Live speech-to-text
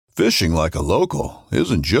Fishing like a local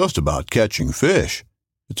isn't just about catching fish.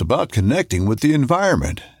 It's about connecting with the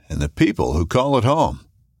environment and the people who call it home.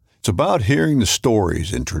 It's about hearing the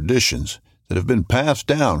stories and traditions that have been passed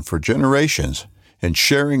down for generations and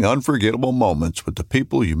sharing unforgettable moments with the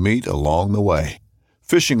people you meet along the way.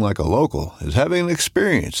 Fishing like a local is having an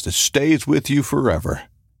experience that stays with you forever.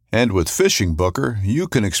 And with Fishing Booker, you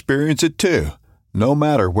can experience it too, no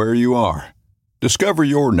matter where you are. Discover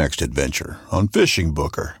your next adventure on Fishing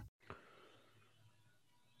Booker.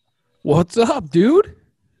 What's up, dude?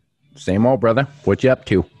 Same old, brother. What you up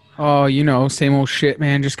to? Oh, same old shit,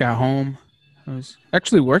 man. Just got home. I was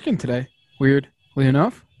actually working today. Weirdly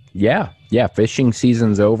enough. Yeah. Fishing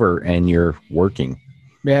season's over and you're working.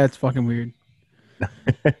 Yeah, it's fucking weird.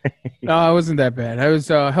 No, it wasn't that bad. I was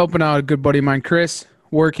helping out a good buddy of mine, Chris,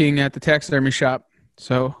 working at the taxidermy shop.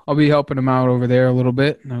 So I'll be helping him out over there a little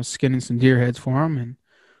bit. And I was skinning some deer heads for him and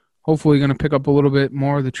hopefully going to pick up a little bit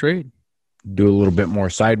more of the trade. Do a little bit more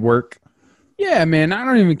side work. Yeah, man. I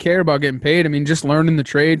don't even care about getting paid. I mean, just learning the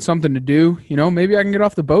trade, something to do. Maybe I can get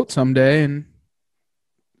off the boat someday and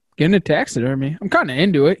get into taxidermy. I'm kind of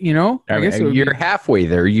into it, I guess you're halfway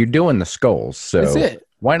there. You're doing the skulls. So that's it.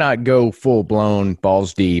 Why not go full blown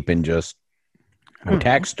balls deep and just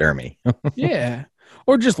taxidermy? Yeah.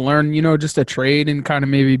 Or just learn, just a trade and kind of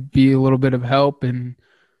maybe be a little bit of help and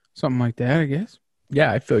something like that, I guess.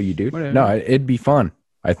 Yeah, I feel you, dude. Whatever. No, it'd be fun.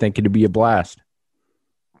 I think it'd be a blast.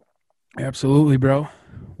 Absolutely, bro.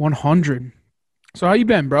 100. So how you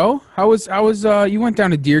been, bro? How was you went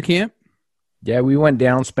down to deer camp? Yeah, we went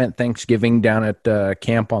down, spent Thanksgiving down at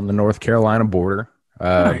camp on the North Carolina border.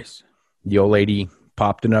 Nice. The old lady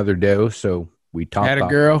popped another doe, so we topped Had a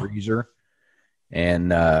off girl. the freezer. And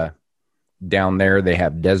down there, they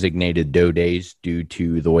have designated doe days due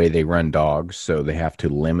to the way they run dogs, so they have to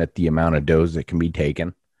limit the amount of does that can be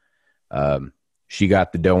taken. She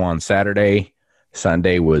got the doe on Saturday.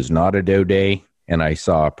 Sunday was not a doe day, and I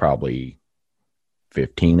saw probably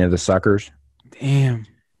 15 of the suckers. Damn.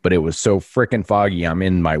 But it was so freaking foggy. I'm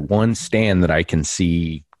in my one stand that I can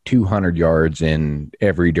see 200 yards in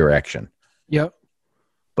every direction. Yep.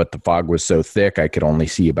 But the fog was so thick, I could only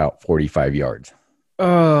see about 45 yards.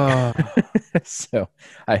 So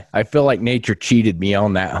I feel like nature cheated me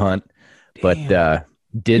on that hunt. Damn. But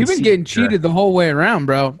You've been getting cheated the whole way around,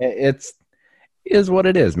 bro. It's is what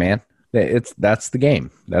it is, man. That's the game.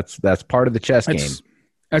 That's part of the chess game.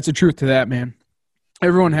 That's the truth to that, man.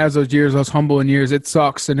 Everyone has those years, those humbling years. It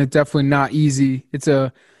sucks, and it's definitely not easy. It's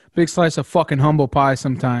a big slice of fucking humble pie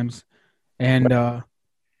sometimes. And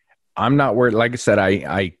I'm not worried. Like I said,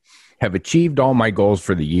 I have achieved all my goals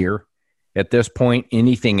for the year. At this point,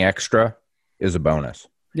 anything extra is a bonus.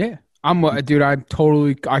 Yeah. I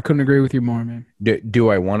couldn't agree with you more, man. Do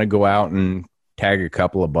I want to go out and tag a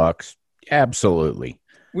couple of bucks? Absolutely.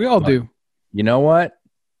 We all do. You know what?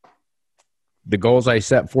 The goals I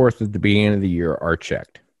set forth at the beginning of the year are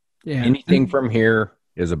checked. Yeah. Anything from here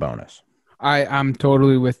is a bonus. I'm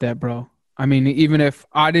totally with that, bro. I mean, even if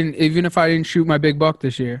I didn't shoot my big buck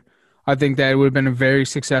this year, I think that it would have been a very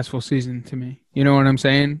successful season to me. You know what I'm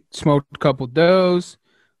saying? Smoked a couple does.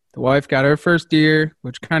 The wife got her first deer,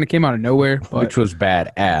 which kind of came out of nowhere. But... Which was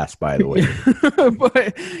badass, by the way.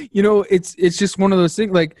 But, it's just one of those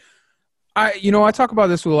things. Like, I talk about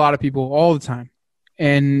this with a lot of people all the time.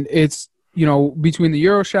 And it's, between the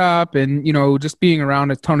Euro shop and, just being around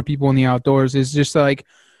a ton of people in the outdoors is just like,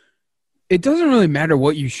 it doesn't really matter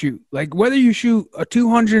what you shoot. Like, whether you shoot a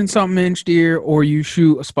 200-something inch deer or you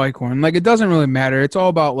shoot a spike horn, like, it doesn't really matter. It's all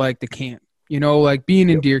about, like, the camp, like being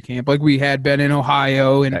in deer camp. Like, we had been in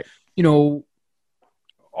Ohio and,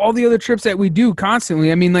 all the other trips that we do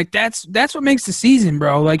constantly. I mean, like, that's what makes the season,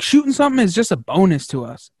 bro. Like, shooting something is just a bonus to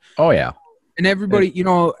us. Oh, yeah. And everybody,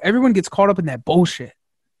 everyone gets caught up in that bullshit.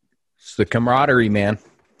 It's the camaraderie, man.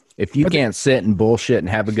 If you can't sit and bullshit and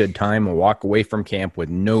have a good time and walk away from camp with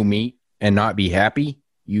no meat and not be happy,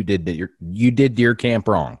 you did deer camp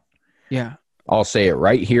wrong. Yeah. I'll say it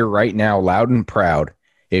right here, right now, loud and proud.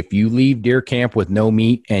 If you leave deer camp with no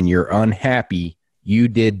meat and you're unhappy, you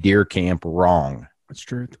did deer camp wrong. That's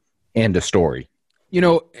truth. End of story.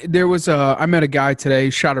 There was I met a guy today,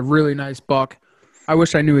 shot a really nice buck. I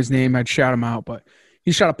wish I knew his name. I'd shout him out, but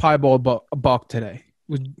he shot a piebald buck today.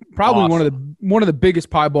 It was probably awesome. one of the biggest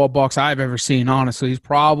piebald bucks I've ever seen, honestly. He's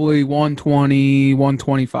probably 120,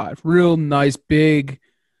 125. Real nice, big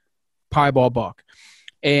piebald buck.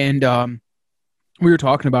 And we were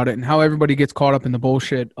talking about it and how everybody gets caught up in the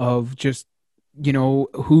bullshit of just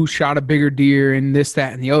who shot a bigger deer and this,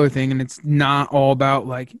 that, and the other thing. And it's not all about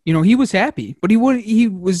like, he was happy, but he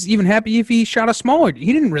was even happy if he shot a smaller.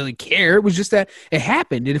 He didn't really care. It was just that it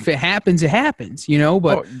happened. And if it happens, it happens,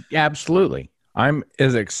 but absolutely. I'm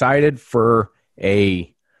as excited for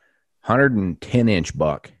a 110-inch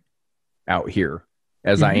buck out here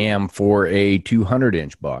as I am for a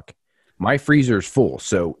 200-inch buck. My freezer's full.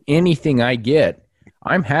 So anything I get,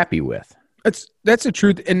 I'm happy with. That's the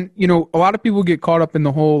truth. And, a lot of people get caught up in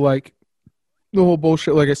the whole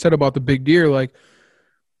bullshit, like I said, about the big deer. Like,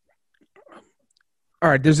 all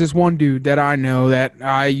right, there's this one dude that I know that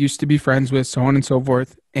I used to be friends with, so on and so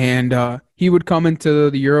forth. And he would come into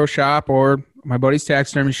the Euro shop or my buddy's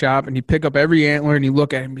taxidermy shop, and he'd pick up every antler and he'd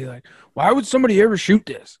look at it and be like, why would somebody ever shoot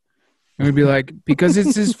this? And we'd be like, because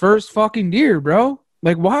it's his first fucking deer, bro.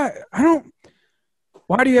 Like, why?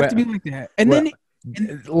 Why do you have to be like that? And then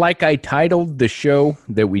like I titled the show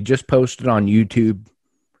that we just posted on YouTube,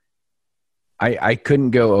 I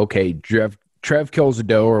couldn't go, okay, Trev kills a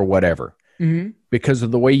doe or whatever, because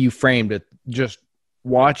of the way you framed it. Just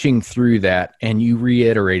watching through that, and you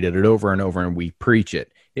reiterated it over and over, and we preach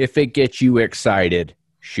it. If it gets you excited,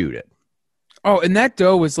 shoot it. Oh, and that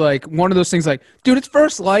doe was like one of those things like, dude, it's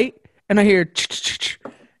first light, and I hear,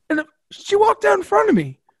 and she walked out in front of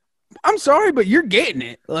me. I'm sorry, but you're getting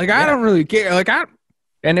it. Like, I don't really care. Like,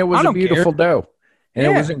 and it was a beautiful doe, and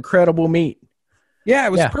it was incredible meat. Yeah,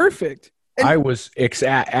 it was perfect. And I was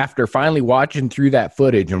after finally watching through that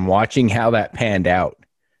footage and watching how that panned out,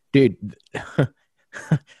 dude.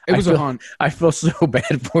 It was a hunt. I feel so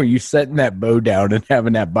bad for you setting that bow down and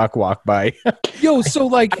having that buck walk by. Yo, so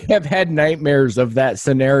like, I have had nightmares of that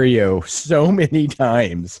scenario so many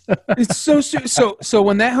times. It's so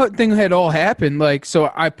when that thing had all happened, like, so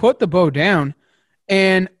I put the bow down,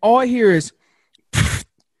 and all I hear is,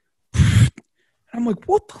 I'm like,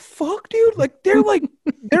 what the fuck, dude? Like,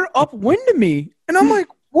 they're upwind of me, and I'm like,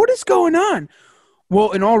 what is going on?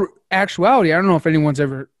 Well, in all actuality, I don't know if anyone's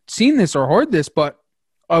ever seen this or heard this, but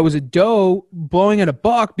I was a doe blowing at a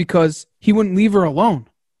buck because he wouldn't leave her alone.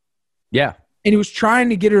 Yeah. And he was trying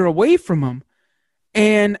to get her away from him.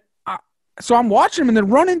 And so I'm watching them, and they're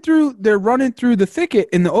running through the thicket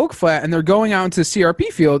in the oak flat, and they're going out into the CRP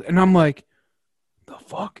field. And I'm like, the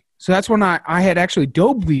fuck? So that's when I had actually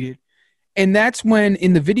doe bleeded. And that's when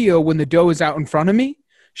in the video, when the doe is out in front of me,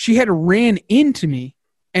 she had ran into me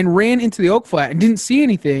and ran into the oak flat and didn't see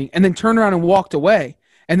anything, and then turned around and walked away.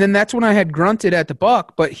 And then that's when I had grunted at the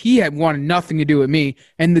buck, but he had wanted nothing to do with me.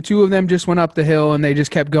 And the two of them just went up the hill, and they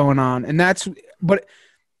just kept going on. And but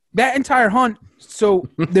that entire hunt, so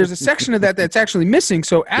there's a section of that that's actually missing.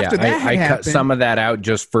 So after that had happened, cut some of that out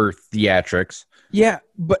just for theatrics. Yeah,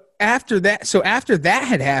 but after that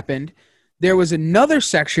had happened, there was another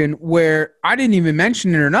section where I didn't even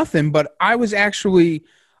mention it or nothing, but I was actually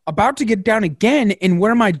about to get down again, and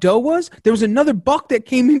where my doe was, there was another buck that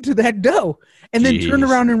came into that doe and then turned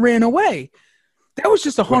around and ran away. That was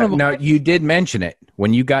just a hunt of a... Now, you did mention it.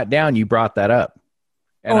 When you got down, you brought that up.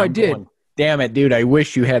 And I did. Going, damn it, dude, I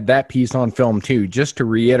wish you had that piece on film too, just to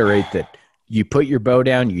reiterate that you put your bow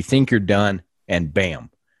down, you think you're done, and bam.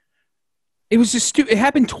 It was just stupid. It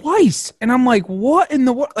happened twice. And I'm like, what in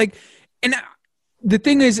the world? Like, and the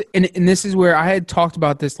thing is, and this is where I had talked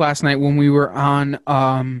about this last night when we were on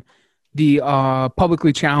the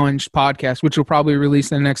Publicly Challenged podcast, which will probably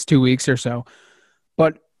release in the next 2 weeks or so.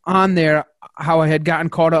 But on there, how I had gotten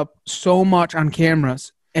caught up so much on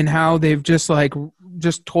cameras and how they've just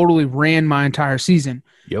totally ran my entire season.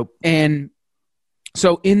 Yep. And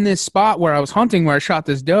so in this spot where I was hunting, where I shot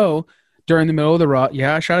this doe during the middle of the rut,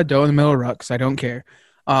 I shot a doe in the middle of the rut because I don't care.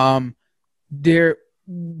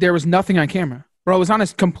 There was nothing on camera. Bro, I was on a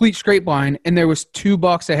complete straight blind, and there was 2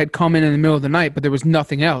 bucks that had come in the middle of the night, but there was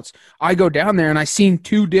nothing else. I go down there, and I seen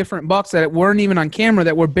 2 different bucks that weren't even on camera,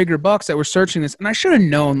 that were bigger bucks that were searching this, and I should have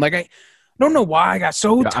known. Like, I don't know why I got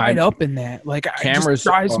so tied up in that. Like, it just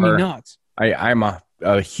drives me nuts. I'm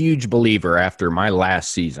a huge believer after my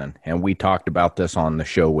last season, and we talked about this on the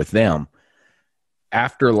show with them.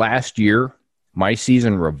 After last year, my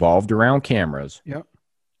season revolved around cameras. Yep.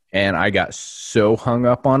 And I got so hung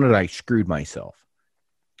up on it, I screwed myself.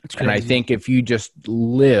 And I think if you just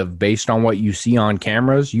live based on what you see on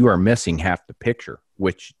cameras, you are missing half the picture,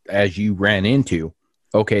 which, as you ran into,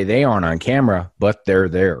 okay, they aren't on camera, but they're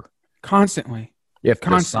there. Constantly. If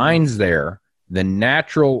the sign's there, the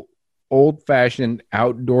natural, old-fashioned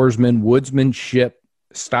outdoorsman, woodsmanship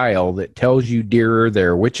style that tells you deer are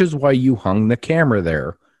there, which is why you hung the camera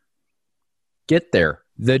there, get there.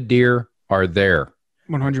 The deer are there.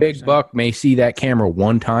 100%. Big buck may see that camera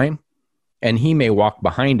one time, and he may walk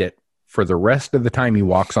behind it for the rest of the time he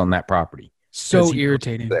walks on that property. So 'Cause he knows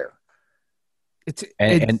irritating. there. It's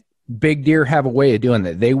And big deer have a way of doing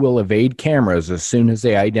that. They will evade cameras as soon as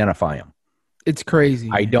they identify them. it's crazy.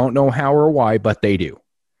 I man. don't know how or why, but they do.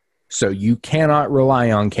 So you cannot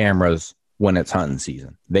rely on cameras when it's hunting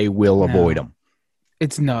season. They will avoid them.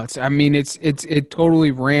 It's nuts. I mean, it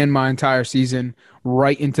totally ran my entire season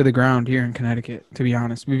right into the ground here in Connecticut, to be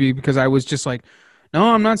honest. Maybe because I was just like,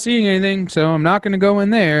 no, I'm not seeing anything, so I'm not going to go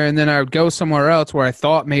in there. And then I would go somewhere else where I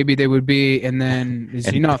thought maybe they would be, and then you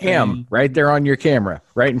see nothing. Bam, right there on your camera,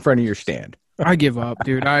 right in front of your stand. I give up,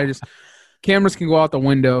 dude. Cameras can go out the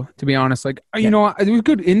window, to be honest. Like, you know, it was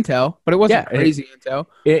good intel, but it wasn't crazy intel.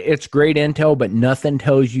 It's great intel, but nothing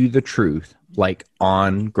tells you the truth like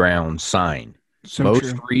on-ground sign. So Most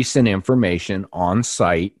true. recent information on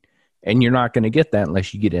site, and you're not going to get that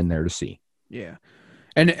unless you get in there to see. Yeah.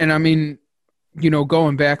 And I mean, you know,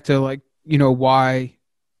 going back to like, you know, why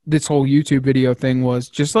this whole YouTube video thing was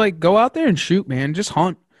just like, go out there and shoot, man. Just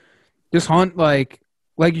hunt like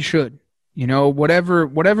you should, you know,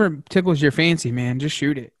 whatever tickles your fancy, man, just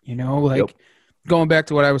shoot it, you know, like going back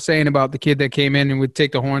to what I was saying about the kid that came in and would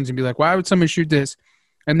take the horns and be like, why would someone shoot this?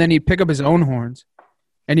 And then he'd pick up his own horns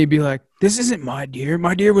and he'd be like, this isn't my deer.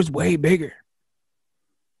 My deer was way bigger.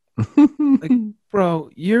 Like, bro,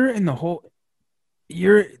 you're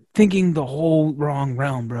thinking the whole wrong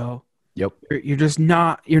realm, bro. Yep. You're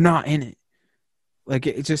not in it. Like,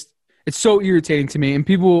 it's so irritating to me. And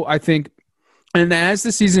people, I think, and as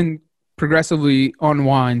the season progressively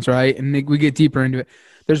unwinds, right, and we get deeper into it,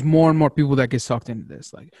 there's more and more people that get sucked into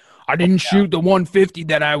this. Like, I didn't shoot the 150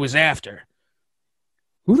 that I was after.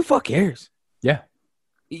 Who the fuck cares? Yeah.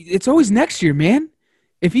 It's always next year, man.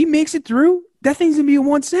 If he makes it through, that thing's going to be a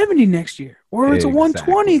 170 next year. Or it's a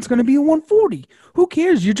 120, it's going to be a 140. Who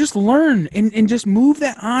cares? You just learn and just move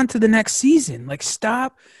that on to the next season. Like,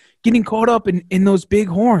 stop getting caught up in those big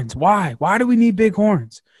horns. Why? Why do we need big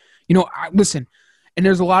horns? You know, listen, and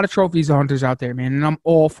there's a lot of trophies hunters out there, man, and I'm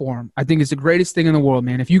all for them. I think it's the greatest thing in the world,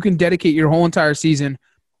 man. If you can dedicate your whole entire season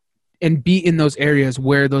and be in those areas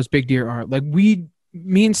where those big deer are. Like, me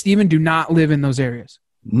and Steven do not live in those areas.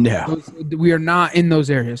 No. We are not in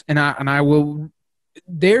those areas. And I will –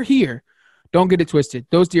 they're here. Don't get it twisted.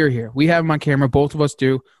 Those deer are here. We have them on camera. Both of us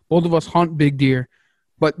do. Both of us hunt big deer.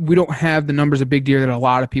 But we don't have the numbers of big deer that a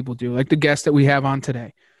lot of people do. Like the guest that we have on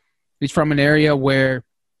today. He's from an area where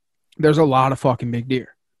there's a lot of fucking big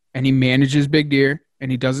deer. And he manages big deer.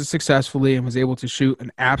 And he does it successfully and was able to shoot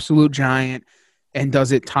an absolute giant and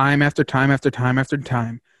does it time after time after time after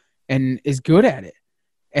time and is good at it.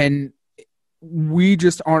 And we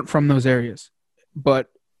just aren't from those areas.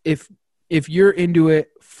 But if you're into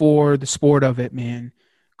it for the sport of it, man,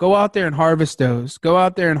 go out there and harvest those. Go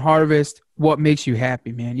out there and harvest what makes you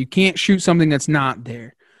happy, man. You can't shoot something that's not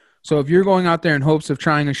there. So if you're going out there in hopes of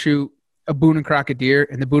trying to shoot a Boone and Crockett deer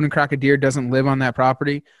and the Boone and Crockett deer doesn't live on that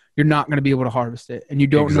property, you're not going to be able to harvest it. And you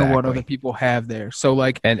don't know what other people have there. So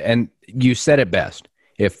like, and you said it best.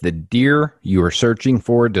 If the deer you are searching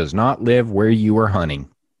for does not live where you are hunting,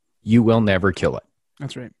 you will never kill it.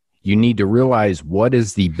 That's right. You need to realize what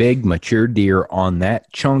is the big mature deer on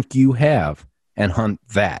that chunk you have and hunt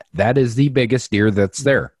that. That is the biggest deer that's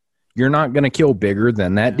there. You're not going to kill bigger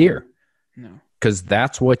than that deer. No. Because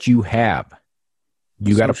that's what you have.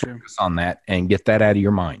 You got to focus on that and get that out of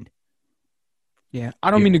your mind. Yeah,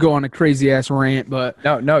 I don't mean to go on a crazy ass rant, but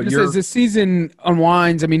no, just as the season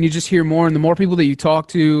unwinds, I mean, you just hear more, and the more people that you talk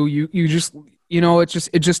to, you just, you know, it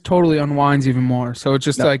just totally unwinds even more. So it's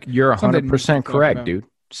just like you're 100% correct, dude.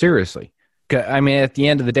 Seriously, I mean, at the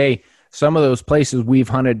end of the day, some of those places we've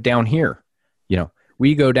hunted down here, you know,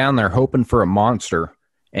 we go down there hoping for a monster,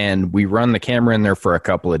 and we run the camera in there for a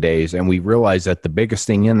couple of days, and we realize that the biggest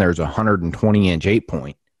thing in there is a 120-inch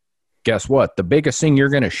 8-point. Guess what? The biggest thing you're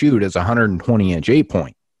going to shoot is a 120-inch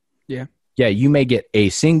 8-point. Yeah. Yeah, you may get a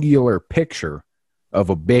singular picture of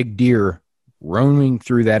a big deer roaming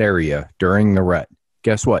through that area during the rut.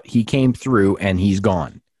 Guess what? He came through and he's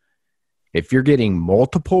gone. If you're getting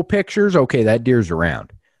multiple pictures, okay, that deer's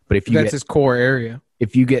around. But if that's his core area.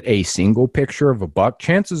 If you get a single picture of a buck,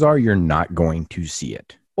 chances are you're not going to see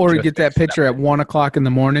it. Or you get that picture at 1 o'clock in the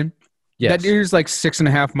morning. Yes. That deer's like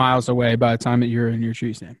 6.5 miles away by the time that you're in your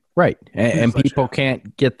tree stand. Right. And people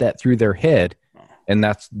can't get that through their head. And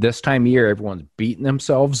that's this time of year, everyone's beating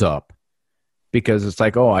themselves up because it's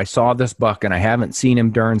like, oh, I saw this buck and I haven't seen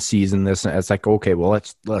him during season. This, and it's like, okay, well,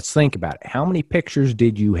 let's think about it. How many pictures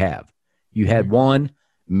did you have? You had one,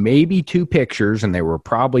 maybe two pictures, and they were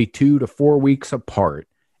probably 2 to 4 weeks apart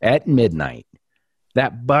at midnight.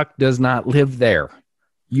 That buck does not live there.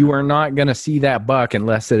 You are not going to see that buck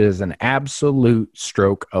unless it is an absolute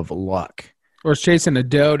stroke of luck. Or it's chasing a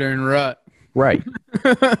doe during rut. Right.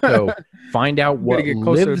 So find out what get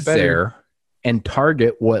closer to lives better. there and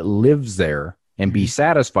target what lives there and be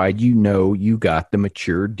satisfied. You know, you got the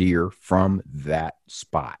mature deer from that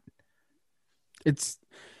spot. It's,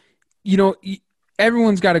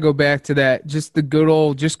 everyone's got to go back to that. Just the good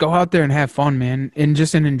old, just go out there and have fun, man, and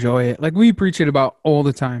enjoy it. Like we preach it about all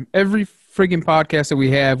the time. Every friggin' podcast that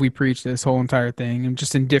we have, we preach this whole entire thing and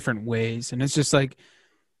just in different ways. And it's just like,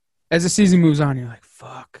 as the season moves on, you're like,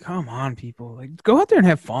 fuck, come on, people. Like, go out there and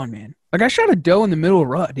have fun, man. Like, I shot a doe in the middle of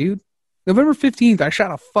rut, dude. November 15th, I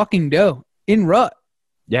shot a fucking doe in rut.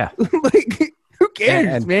 Yeah. Like, who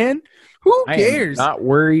cares, man? Who cares? I am not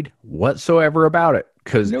worried whatsoever about it.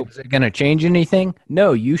 Because is it going to change anything?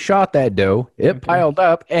 No, you shot that doe. It piled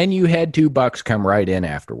up, and you had 2 bucks come right in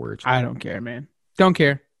afterwards. I don't care, man. Don't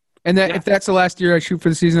care. And if that's the last year I shoot for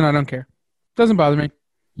the season, I don't care. Doesn't bother me.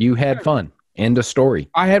 You had fun. End of story.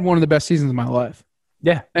 I had one of the best seasons of my life.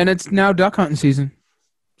 Yeah. And it's now duck hunting season.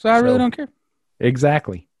 So I really don't care.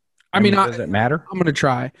 Exactly. I mean, does it matter? I'm going to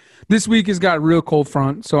try. This week has got a real cold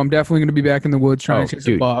front, so I'm definitely going to be back in the woods trying to chase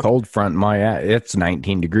a buck. Cold front, it's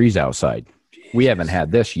 19 degrees outside. We haven't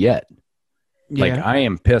had this yet. Yeah. Like, I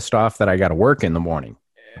am pissed off that I got to work in the morning.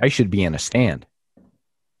 I should be in a stand.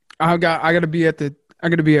 I got to be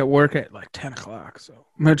at work at like 10 o'clock, so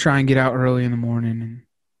I'm going to try and get out early in the morning and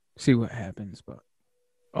see what happens. But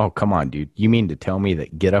oh, come on, dude. You mean to tell me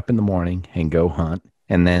that get up in the morning and go hunt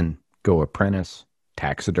and then go apprentice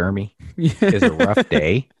taxidermy is a rough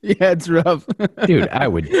day? Yeah, it's rough. Dude, I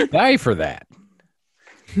would die for that.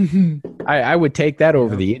 I would take that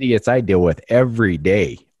over the idiots I deal with every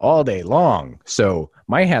day, all day long. So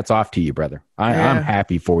my hat's off to you, brother. I'm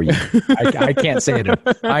happy for you. I can't say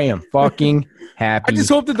it. I am fucking happy. I just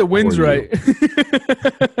hope that the wind's right.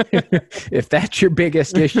 If that's your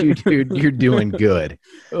biggest issue, dude, you're doing good.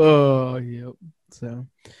 Oh, yep. So,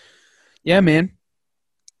 yeah, man.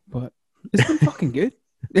 But it's been fucking good.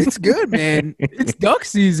 It's good, man. It's duck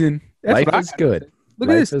season. That's Life is good. Look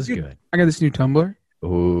at this. Life is good. I got this new tumbler.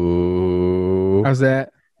 Ooh. How's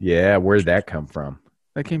that? Yeah, where'd that come from?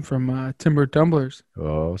 That came from Timber Tumblers.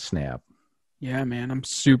 Oh, snap. Yeah, man. I'm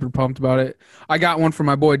super pumped about it. I got one for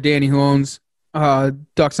my boy Danny, who owns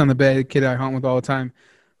Ducks on the Bay, the kid I hunt with all the time.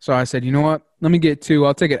 So I said, you know what? Let me get 2.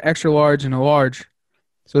 I'll take an extra large and a large.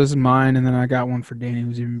 So this is mine, and then I got one for Danny,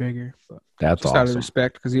 who's even bigger. But that's just awesome. Out of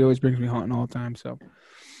respect, because he always brings me hunting all the time. So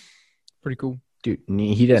pretty cool. Dude,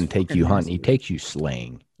 he doesn't take you hunting. He takes you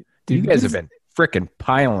slaying. Dude, you guys have been freaking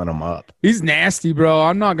piling them up. He's nasty, bro.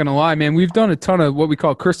 I'm not going to lie, man. We've done a ton of what we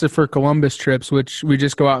call Christopher Columbus trips, which we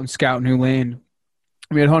just go out and scout new land.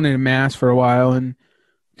 We had hunted in Mass for a while, and,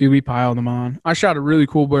 dude, we piled them on. I shot a really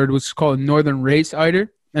cool bird, which is called a Northern Race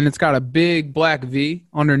Eider, and it's got a big black V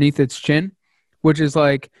underneath its chin, which is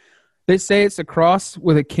like, they say it's a cross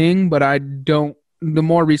with a king, but I don't. The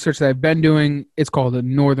more research that I've been doing, it's called a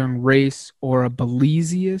Northern Race or a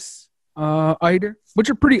Belizeus eider, which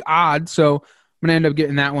are pretty odd. So I'm going to end up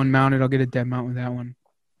getting that one mounted. I'll get a dead mount with that one.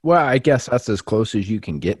 Well, I guess that's as close as you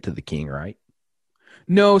can get to the king, right?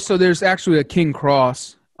 No, so there's actually a king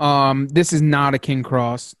cross. This is not a king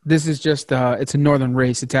cross. This is just it's a Northern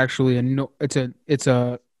Race. It's actually it's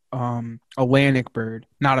a Atlantic bird,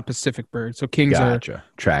 not a Pacific bird. So kings are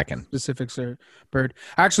tracking Pacific bird.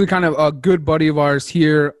 Actually, kind of a good buddy of ours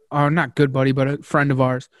here, not good buddy, but a friend of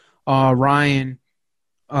ours, Ryan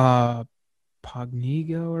Pognigo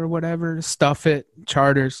or whatever, Stuff It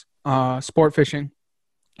Charters, sport fishing.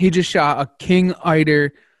 He just shot a king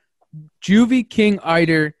eider, juvie king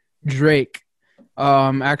eider Drake,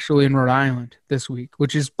 actually in Rhode Island this week,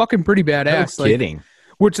 which is fucking pretty badass. No kidding.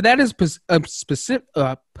 Which that is a specific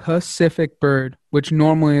Pacific bird, which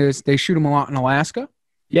normally is they shoot them a lot in Alaska.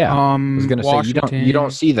 Yeah, I was gonna say you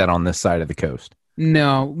don't see that on this side of the coast.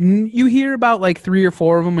 No, you hear about like 3 or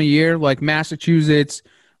 4 of them a year, like Massachusetts,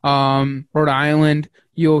 Rhode Island.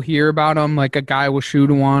 You'll hear about them, like a guy will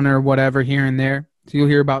shoot one or whatever here and there. So you'll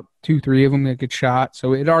hear about 2, 3 of them that get shot.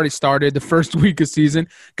 So it already started the first week of season.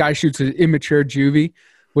 Guy shoots an immature juvie,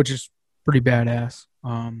 which is pretty badass.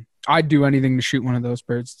 I'd do anything to shoot one of those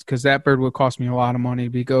birds because that bird would cost me a lot of money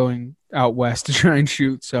to be going out west to try and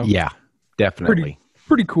shoot. So yeah, definitely.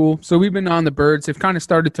 Pretty cool. So we've been on the birds. They've kind of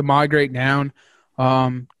started to migrate down.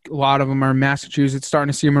 A lot of them are in Massachusetts,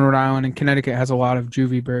 starting to see them in Rhode Island, and Connecticut has a lot of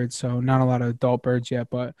juvie birds, so not a lot of adult birds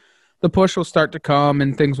yet, but the push will start to come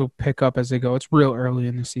and things will pick up as they go. It's real early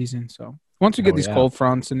in the season. So once we get these cold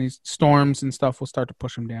fronts and these storms and stuff, we'll start to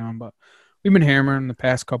push them down. But we've been hammering the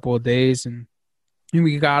past couple of days, and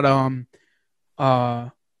we got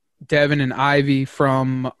Devin and Ivy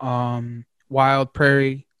from Wild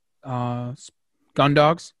Prairie Gun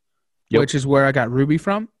Dogs, which is where I got Ruby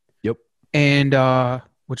from. Yep. and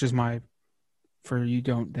which is my, for you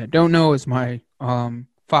that don't know, is my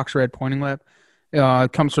Fox Red Pointing Lab.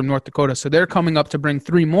 It comes from North Dakota. So they're coming up to bring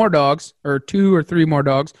 3 more dogs, or 2 or 3 more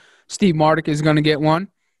dogs. Steve Mardick is going to get one.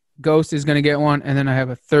 Ghost is going to get one. And then I have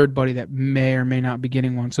a third buddy that may or may not be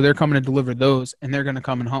getting one. So they're coming to deliver those, and they're going to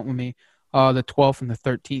come and hunt with me the 12th and the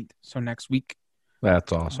 13th. So next week.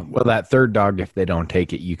 That's awesome. Well, that third dog, if they don't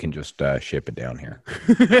take it, you can just ship it down here.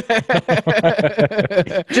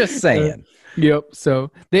 Just saying. Yep.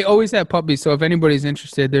 So they always have puppies. So if anybody's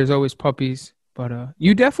interested, there's always puppies. But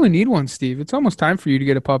you definitely need one, Steve. It's almost time for you to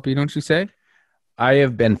get a puppy, don't you say? I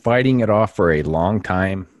have been fighting it off for a long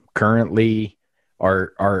time. Currently,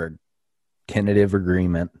 our tentative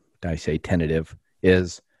agreement, I say tentative,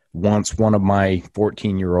 is once one of my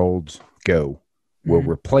 14-year-olds go, we'll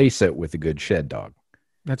replace it with a good shed dog.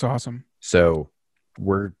 That's awesome. So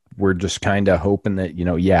we're just kind of hoping that,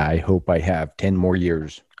 I hope I have 10 more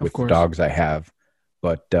years with the dogs I have.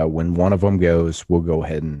 But when one of them goes, we'll go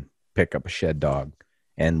ahead and pick up a shed dog,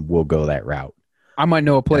 and we'll go that route. I might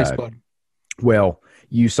know a place, bud. Well,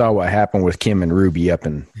 you saw what happened with Kim and Ruby up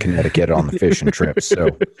in Connecticut on the fishing trip.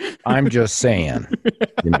 So I'm just saying,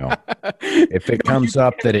 if it comes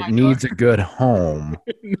up that it needs a good home.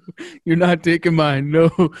 You're not taking mine. No,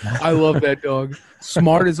 I love that dog.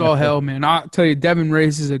 Smart as all hell, man. I'll tell you, Devin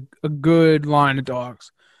raises a good line of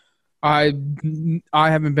dogs. I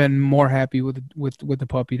haven't been more happy with the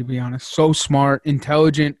puppy, to be honest. So smart,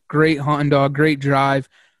 intelligent, great hunting dog, great drive.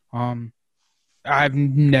 I've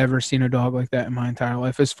never seen a dog like that in my entire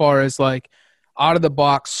life. As far as like out of the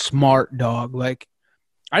box, smart dog. Like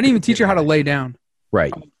I didn't even teach her how to lay down.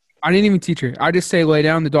 Right. I didn't even teach her. I just say lay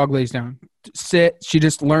down, the dog lays down. Sit. She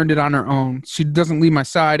just learned it on her own. She doesn't leave my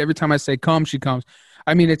side. Every time I say come, she comes.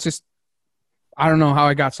 I mean, it's just, I don't know how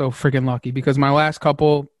I got so freaking lucky, because my last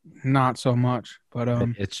couple, not so much. But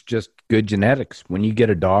it's just good genetics. When you get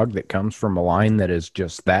a dog that comes from a line that is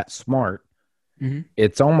just that smart,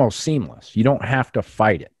 it's almost seamless. You don't have to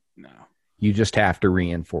fight it. No. You just have to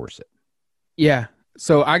reinforce it. Yeah.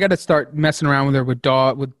 So I got to start messing around with her with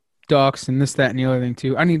ducks and this, that, and the other thing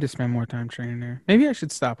too. I need to spend more time training her. Maybe I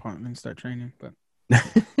should stop hunting and start training. But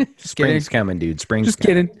Spring's coming, dude. Spring's just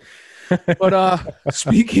coming. kidding. But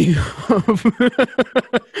speaking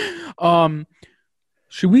of,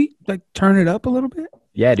 should we like turn it up a little bit?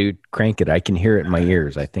 Yeah, dude, crank it. I can hear it in my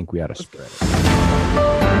ears. I think we ought to spread it.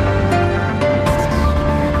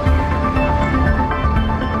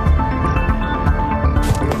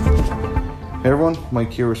 Hey everyone,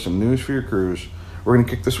 Mike here with some news for your cruise. We're going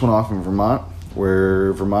to kick this one off in Vermont,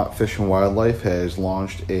 where Vermont Fish and Wildlife has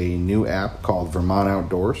launched a new app called Vermont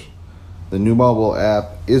Outdoors. The new mobile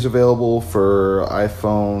app is available for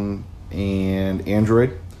iPhone and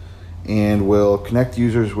Android and will connect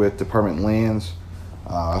users with department lands,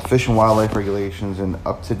 fish and wildlife regulations, and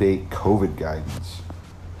up-to-date COVID guidance.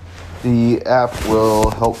 The app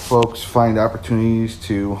will help folks find opportunities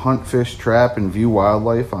to hunt, fish, trap, and view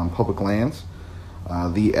wildlife on public lands.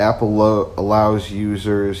 The app allows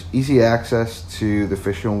users easy access to the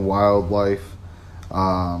Fish and Wildlife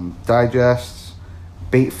digests,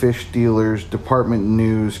 bait fish dealers, department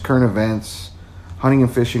news, current events, hunting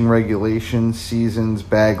and fishing regulations, seasons,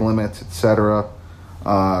 bag limits, etc.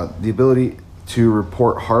 The ability to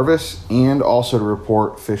report harvests and also to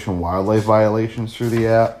report fish and wildlife violations through the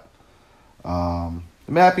app. The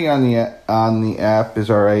mapping on the app is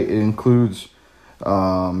all right. It includes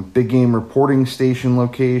big game reporting station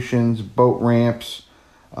locations, boat ramps,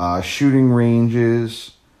 shooting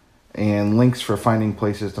ranges, and links for finding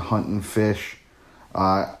places to hunt and fish,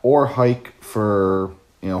 or hikes for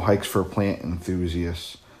plant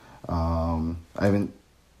enthusiasts. I haven't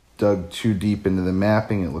dug too deep into the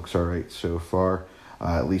mapping. It looks all right so far,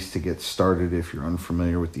 at least to get started if you're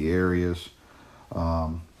unfamiliar with the areas.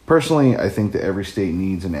 Personally, I think that every state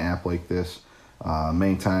needs an app like this.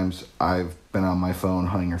 Many times I've been on my phone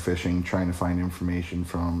hunting or fishing, trying to find information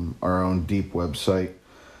from our own deep website.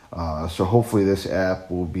 So hopefully this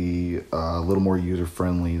app will be a little more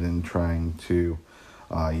user-friendly than trying to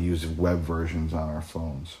use web versions on our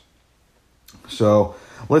phones. So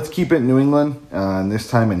let's keep it in New England, and this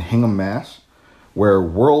time in Hingham, Mass, where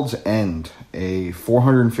World's End, a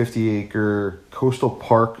 450-acre coastal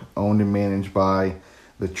park owned and managed by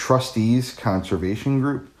the Trustees Conservation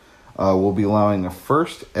Group, will be allowing a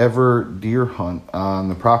first ever deer hunt on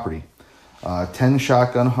the property. 10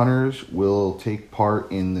 shotgun hunters will take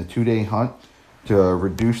part in the 2-day hunt to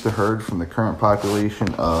reduce the herd from the current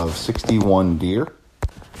population of 61 deer.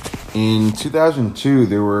 In 2002,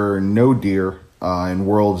 there were no deer in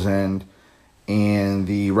World's End, and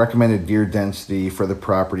the recommended deer density for the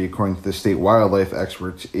property, according to the state wildlife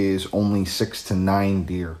experts, is only 6 to 9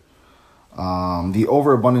 deer. The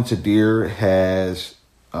overabundance of deer has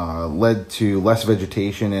led to less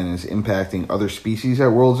vegetation and is impacting other species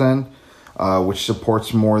at World's End, which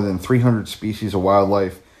supports more than 300 species of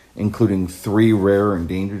wildlife, including 3 rare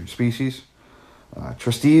endangered species.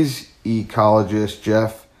 Trustees ecologist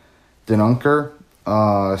Jeff Denunker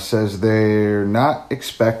says they're not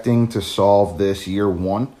expecting to solve this year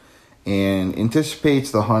one and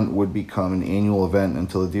anticipates the hunt would become an annual event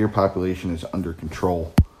until the deer population is under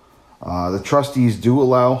control. The trustees do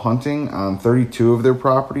allow hunting on 32 of their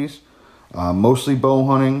properties, mostly bow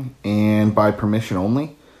hunting and by permission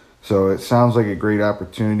only. So it sounds like a great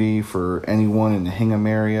opportunity for anyone in the Hingham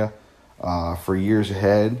area for years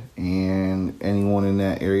ahead, and anyone in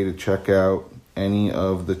that area to check out any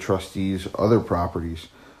of the trustees' other properties.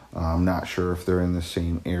 I'm not sure if they're in the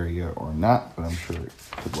same area or not, but I'm sure you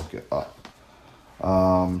could look it up.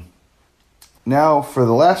 Now, for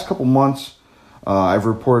the last couple months, I've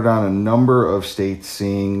reported on a number of states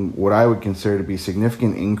seeing what I would consider to be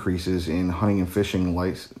significant increases in hunting and fishing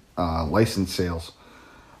license sales.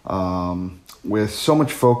 With so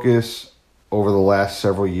much focus over the last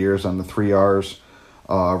several years on the 3 R's,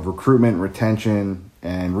 recruitment, retention,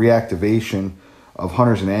 and reactivation of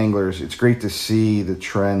hunters and anglers, it's great to see the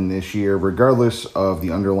trend this year, regardless of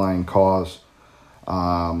the underlying cause.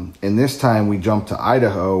 And this time we jump to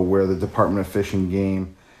Idaho, where the Department of Fish and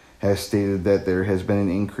Game has stated that there has been an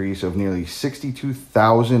increase of nearly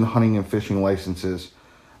 62,000 hunting and fishing licenses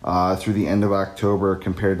through the end of October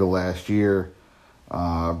compared to last year,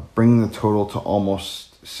 bringing the total to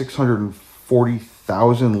almost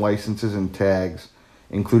 640,000 licenses and tags,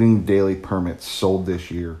 including daily permits, sold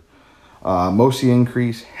this year. Most of the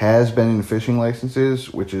increase has been in fishing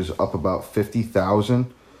licenses, which is up about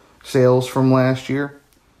 50,000 sales from last year,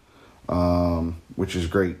 which is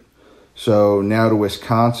great. So now to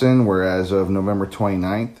Wisconsin, where as of November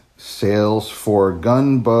 29th, sales for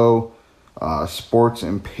gun, bow, sports,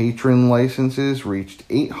 and patron licenses reached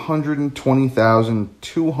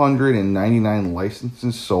 820,299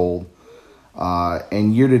 licenses sold.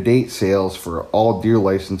 And year-to-date sales for all deer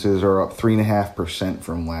licenses are up 3.5%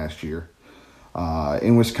 from last year.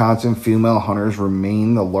 In Wisconsin, female hunters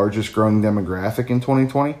remain the largest growing demographic in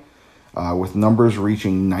 2020, with numbers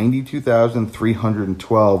reaching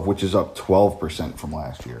 92,312, which is up 12% from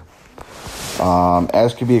last year.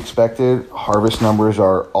 As could be expected, harvest numbers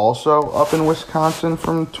are also up in Wisconsin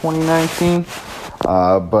from 2019,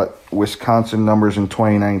 but Wisconsin numbers in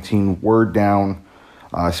 2019 were down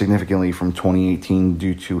significantly from 2018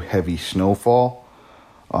 due to heavy snowfall.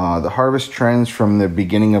 The harvest trends from the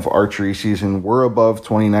beginning of archery season were above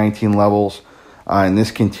 2019 levels, and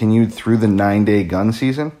this continued through the 9-day gun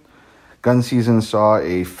season. Gun season saw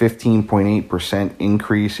a 15.8%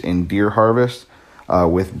 increase in deer harvest,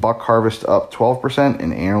 with buck harvest up 12%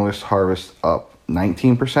 and antlerless harvest up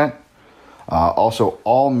 19%. Also,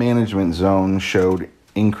 all management zones showed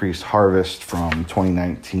increased harvest from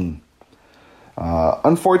 2019.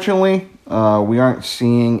 Unfortunately, we aren't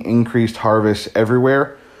seeing increased harvest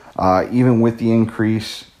everywhere, even with the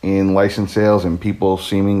increase in license sales and people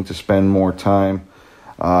seeming to spend more time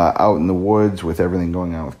out in the woods with everything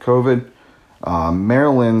going on with COVID.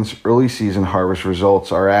 Maryland's early season harvest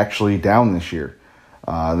results are actually down this year.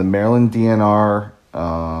 The Maryland DNR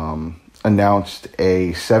announced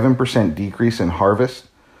a 7% decrease in harvest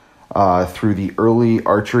through the early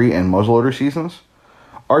archery and muzzleloader seasons.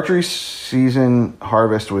 Archery season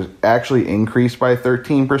harvest was actually increased by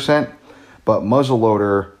 13%, but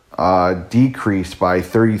muzzleloader decreased by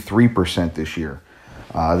 33% this year.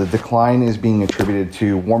 The decline is being attributed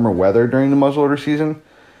to warmer weather during the muzzleloader season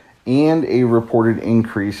and a reported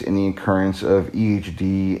increase in the occurrence of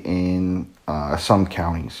EHD in some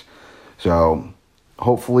counties. So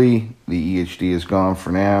hopefully the EHD is gone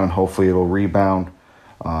for now, and hopefully it'll rebound.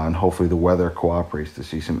 And hopefully the weather cooperates to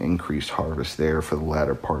see some increased harvest there for the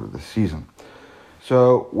latter part of the season.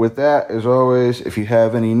 So with that, as always, if you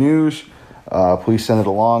have any news, please send it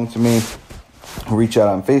along to me. Reach out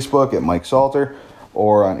on Facebook at Mike Salter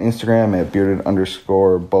or on Instagram at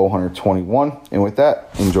bearded_bowhunter21. And with that,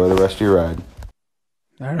 enjoy the rest of your ride.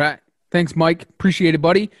 All right. Thanks, Mike. Appreciate it,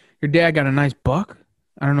 buddy. Your dad got a nice buck.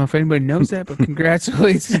 I don't know if anybody knows that, but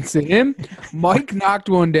congratulations to him. Mike knocked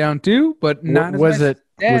one down too, but not was as nice it.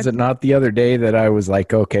 Was it not the other day that I was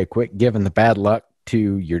like, okay, quit giving the bad luck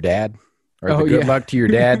to your dad, or the good luck to your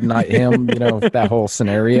dad, not him? You know, that whole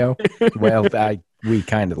scenario. Well, we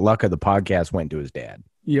kind of luck of the podcast went to his dad.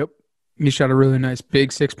 Yep, he shot a really nice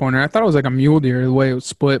big 6-pointer. I thought it was like a mule deer the way it was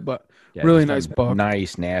split, but really nice buck.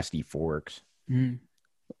 Nice, nasty forks.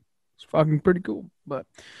 It's fucking pretty cool. But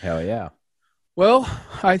Hell yeah. well,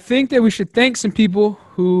 I think that we should thank some people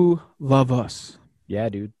who love us. Yeah,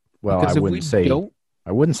 dude. Well, Because I if wouldn't we say don't-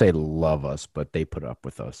 love us, but they put up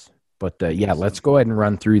with us. But yeah, let's go ahead and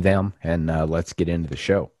run through them, and let's get into the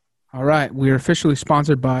show. All right. We are officially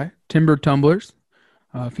sponsored by Timber Tumblers.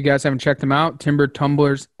 If you guys haven't checked them out,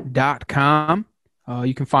 timbertumblers.com.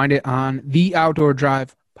 You can find it on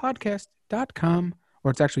theoutdoordrivepodcast.com,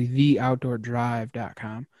 or it's actually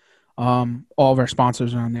theoutdoordrive.com. All of our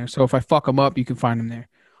sponsors are on there. So if I fuck them up, you can find them there.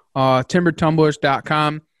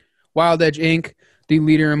 Timbertumblers.com. Wild Edge Inc., the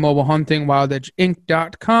leader in mobile hunting,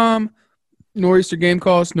 wildedgeinc.com. Nor'easter Game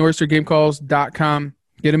Calls, nor'eastergamecalls.com.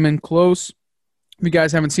 Get them in close. If you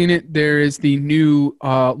guys haven't seen it, there is the new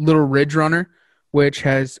Little Ridge Runner, which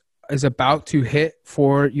is about to hit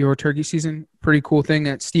for your turkey season. Pretty cool thing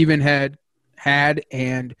that Steven had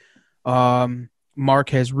and Mark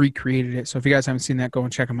has recreated it. So if you guys haven't seen that, go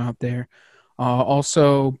and check them out there.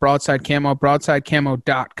 Also, Broadside Camo,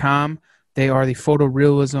 broadsidecamo.com. They are the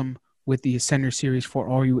photorealism with the Ascender series for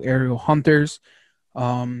all you aerial hunters.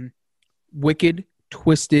 Wicked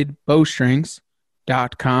Twisted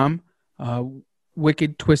Bowstrings.com.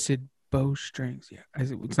 Wicked Twisted Bowstrings. Yeah,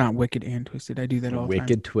 it's not Wicked and Twisted. I do that all the time.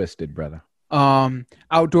 Wicked Twisted, brother.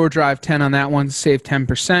 Outdoor Drive 10 on that one. Save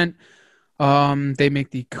 10%. They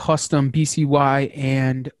make the custom BCY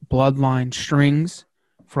and Bloodline strings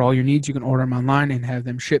for all your needs. You can order them online and have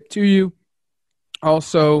them shipped to you.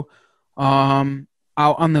 Also, Out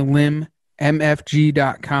on the Limb,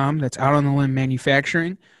 MFG.com. That's Out on the Limb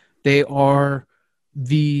Manufacturing. They are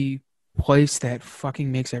the place that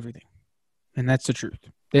fucking makes everything. And that's the truth.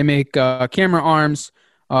 They make camera arms,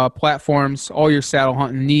 platforms, all your saddle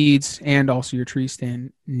hunting needs, and also your tree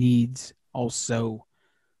stand needs also.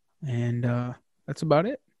 And that's about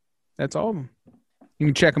it. That's all of them. You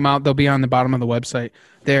can check them out. They'll be on the bottom of the website.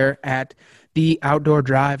 They're at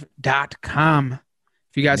theoutdoordrive.com.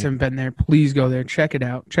 If you guys haven't been there, please go there. Check it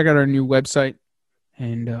out. Check out our new website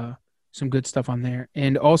and some good stuff on there.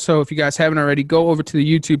 And also, if you guys haven't already, go over to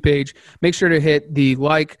the YouTube page. Make sure to hit the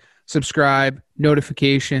like, subscribe,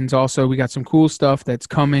 notifications. Also, we got some cool stuff that's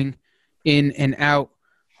coming in and out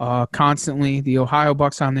constantly. The Ohio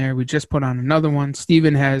Bucks on there. We just put on another one.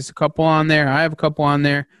 Steven has a couple on there. I have a couple on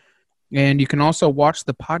there. And you can also watch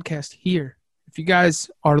the podcast here. If you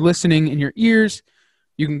guys are listening in your ears,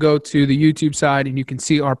 you can go to the YouTube side and you can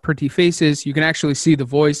see our pretty faces. You can actually see the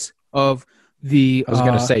voice of the... I was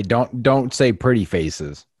going to say, don't say pretty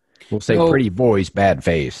faces. We'll say pretty voice, bad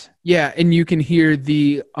face. Yeah, and you can hear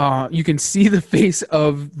the... you can see the face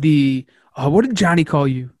of the... what did Johnny call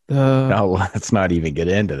you? No, let's not even get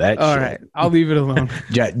into that All shit. right, I'll leave it alone.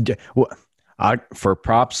 For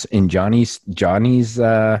props in Johnny's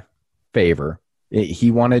favor,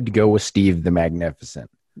 he wanted to go with Steve the Magnificent.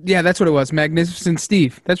 Yeah, that's what it was. Magnificent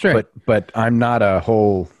Steve. That's right. But I'm not a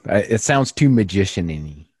whole... it sounds too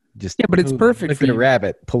magician-y. Just yeah, but it's perfect look for at a you.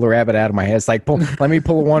 rabbit. Pull a rabbit out of my ass. Like, let me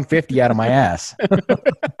pull a 150 out of my ass.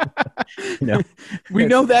 You know, We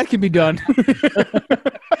know that can be done.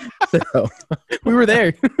 so, We were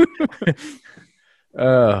there.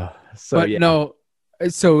 so But yeah. no,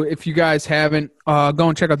 so if you guys haven't, go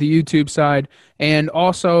and check out the YouTube side. And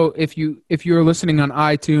also, if you're listening on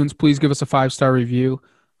iTunes, please give us a 5-star review.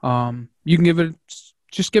 You can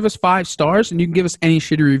just give us 5 stars, and you can give us any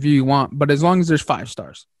shitty review you want. But as long as there's 5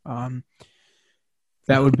 stars,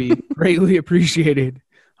 that would be greatly appreciated.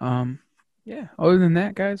 Yeah. Other than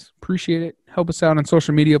that, guys, appreciate it. Help us out on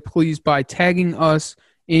social media, please, by tagging us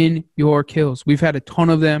in your kills. We've had a ton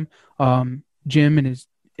of them. Jim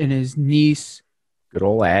and his niece, Good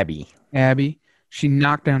old Abby. she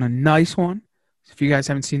knocked down a nice one. So if you guys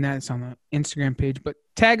haven't seen that, it's on the Instagram page. But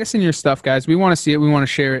tag us in your stuff, guys. We want to see it. We want to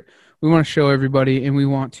share it. We want to show everybody, and we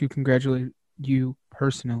want to congratulate you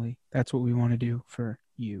personally. That's what we want to do for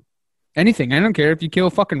you. Anything. I don't care if you kill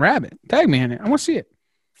a fucking rabbit. Tag me in it. I want to see it.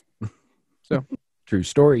 So, True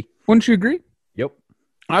story. wouldn't you agree? Yep.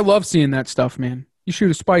 I love seeing that stuff, man. You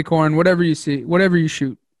shoot a spike horn, whatever you see, whatever you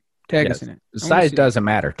shoot, tag us in it. The I wanna size see it. doesn't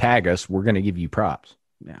matter. Tag us. We're going to give you props.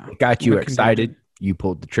 Yeah. It got you We can do excited. that. You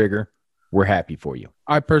pulled the trigger. We're happy for you.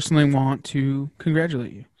 I personally want to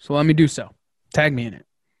congratulate you. So let me do so. Tag me in it.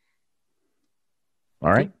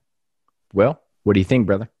 All right. Well, what do you think,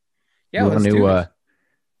 brother? Yeah, you let's want do to this.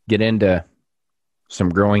 get into some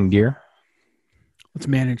growing deer? Let's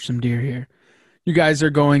manage some deer here. You guys are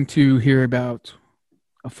going to hear about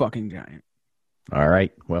a fucking giant. All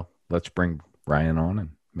right. Well, let's bring Ryan on and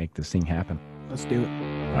make this thing happen. Let's do it.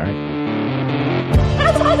 All right.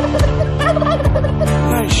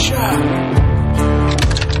 Nice shot.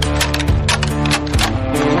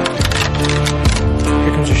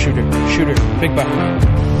 comes a shooter. Shooter. Big buck.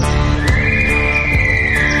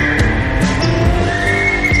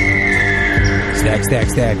 Stag, stag,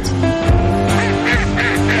 stag.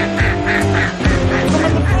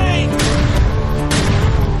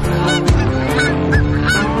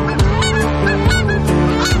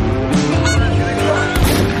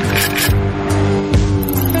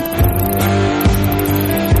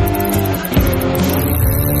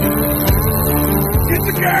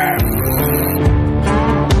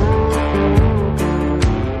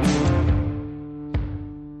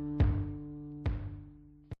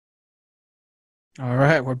 All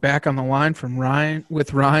right, we're back on the line from Ryan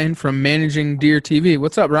from Managing Deer TV.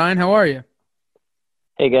 What's up, Ryan? How are you?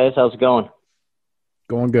 Hey guys, how's it going?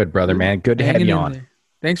 Going good, brother, man. Good to have Hanging you in on. there.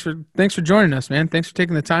 Thanks for joining us, man. Thanks for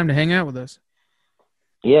taking the time to hang out with us.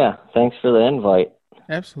 Yeah, thanks for the invite.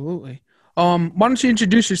 Absolutely. Why don't you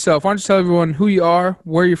introduce yourself? Why don't you tell everyone who you are,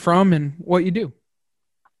 where you're from, and what you do?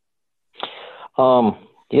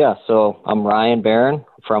 Yeah, so I'm Ryan Barron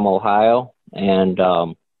from Ohio, and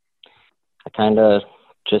I kind of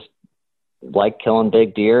just like killing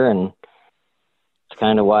big deer, and it's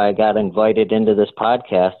kind of why I got invited into this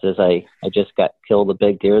podcast. Is I just killed a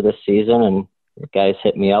big deer this season, and the guys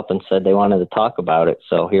hit me up and said they wanted to talk about it.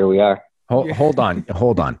 So here we are. Hold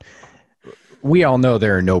on. We all know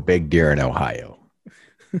there are no big deer in Ohio.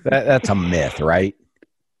 That's a myth, right?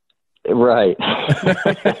 Right.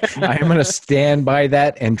 I am going to stand by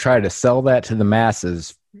that and try to sell that to the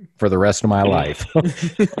masses for the rest of my life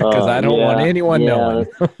because I don't want anyone knowing.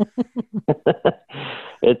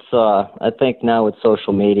 It's I think now with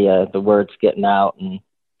social media, the word's getting out, and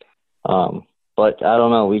but I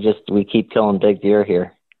don't know. We keep killing big deer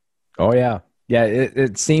here. Oh yeah.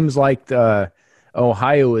 It seems like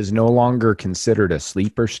Ohio is no longer considered a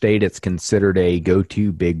sleeper state. It's considered a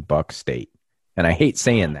go-to big buck state. And I hate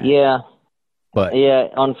saying that. Yeah. But yeah,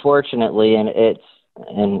 unfortunately, and it's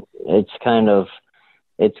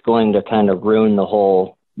going to kind of ruin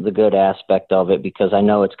the good aspect of it, because I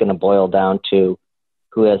know it's going to boil down to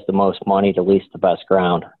who has the most money to lease the best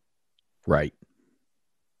ground. Right.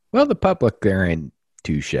 Well, the public there ain't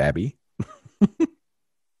too shabby.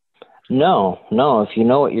 No, if you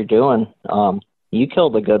know what you're doing. You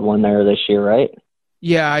killed a good one there this year, right?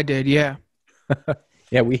 Yeah, I did. Yeah.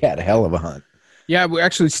 Yeah, we had a hell of a hunt. Yeah,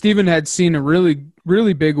 Steven had seen a really,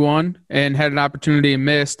 really big one and had an opportunity and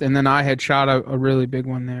missed, and then I had shot a really big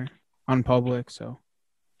one there on public. So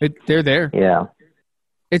they're there. Yeah.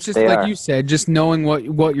 It's just like you said, just knowing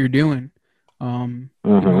what you're doing,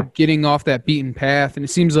 getting off that beaten path. And it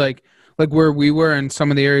seems like where we were in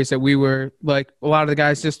some of the areas that we were, like a lot of the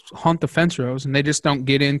guys just hunt the fence rows and they just don't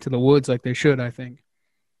get into the woods like they should, I think.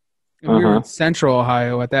 And we were in central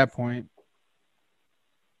Ohio at that point.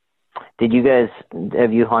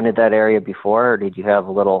 Have you hunted that area before, or did you have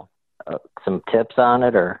a little, some tips on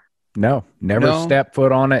it, or? No, never stepped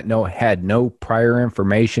foot on it. No, had no prior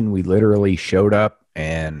information. We literally showed up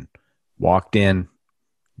and walked in,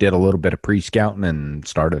 did a little bit of pre-scouting, and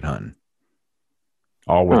started hunting.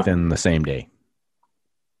 All within the same day.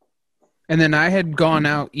 And then I had gone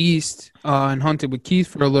out east and hunted with Keith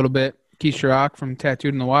for a little bit, Keith Chirac from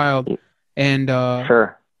Tattooed in the Wild, and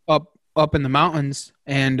up in the mountains,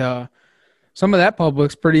 and some of that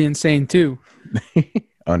public's pretty insane too.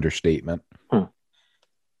 Understatement.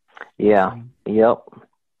 Yeah. Yep.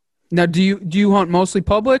 Now, do you hunt mostly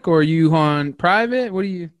public, or you hunt private? What do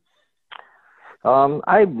you?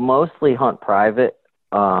 I mostly hunt private.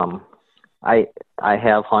 I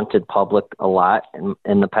have hunted public a lot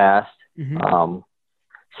in the past.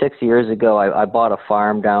 6 years ago, I bought a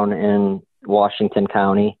farm down in Washington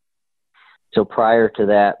County. So prior to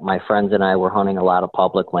that, my friends and I were hunting a lot of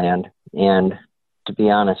public land. And to be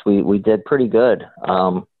honest, we did pretty good.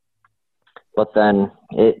 But then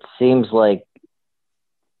it seems like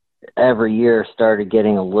every year started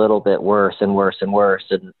getting a little bit worse and worse and worse,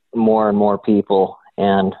 and more people.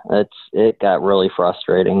 And it got really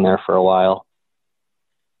frustrating there for a while.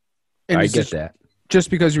 And I get that. Just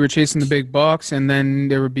because you were chasing the big bucks, and then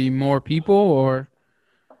there would be more people, or?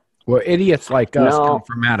 Well, idiots like us come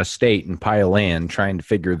from out of state and pile in trying to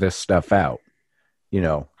figure this stuff out,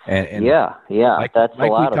 And yeah, that's a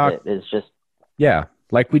lot of it. Is just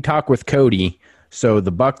like we talk with Cody. So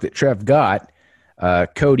the buck that Trev got,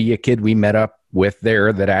 Cody, a kid we met up with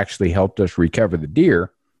there that actually helped us recover the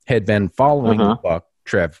deer, had been following the buck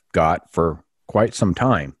Trev got for quite some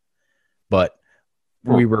time, but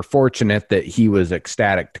we were fortunate that he was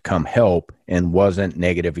ecstatic to come help and wasn't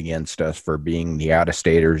negative against us for being the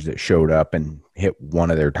out-of-staters that showed up and hit one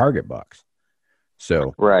of their target bucks.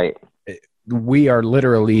 So right, we are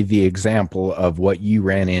literally the example of what you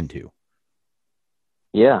ran into.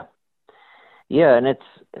 Yeah. Yeah, and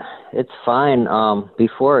it's fine.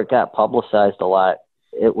 Before it got publicized a lot,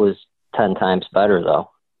 it was 10 times better though.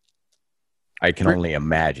 I can only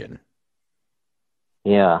imagine.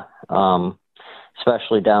 Yeah.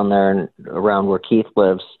 Especially down there and around where Keith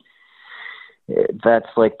lives. That's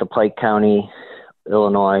like the Pike County,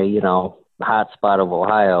 Illinois, hot spot of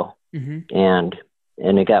Ohio. Mm-hmm. And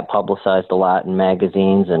it got publicized a lot in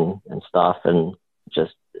magazines and stuff. And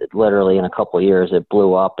just literally in a couple of years, it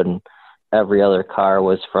blew up, and every other car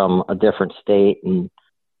was from a different state. And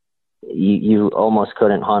you almost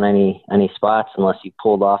couldn't hunt any spots unless you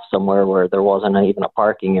pulled off somewhere where there wasn't even a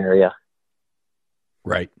parking area.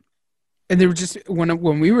 Right. And they were just,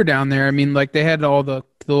 when we were down there, I mean, like they had all the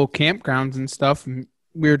little campgrounds and stuff, and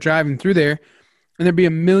we were driving through there, and there'd be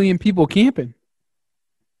 1 million people camping.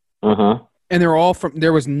 Mm-hmm. And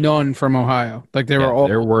there was none from Ohio. Like there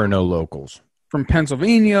were no locals. From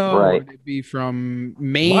Pennsylvania, right. Or they'd be from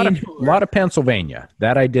Maine. A lot of Pennsylvania.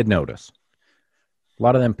 That I did notice. A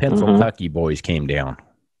lot of them Pennsylvania boys came down.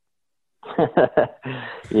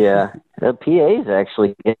 Yeah. The PA is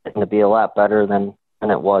actually getting to be a lot better than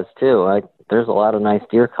it was, too. There's a lot of nice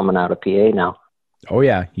deer coming out of PA now. Oh,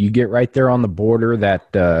 yeah. You get right there on the border,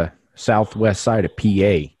 that southwest side of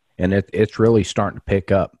PA, and it's really starting to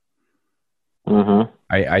pick up. Mm-hmm.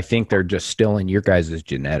 I think they're just still in your guys'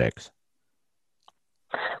 genetics.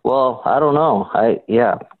 Well, I don't know.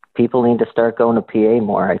 People need to start going to PA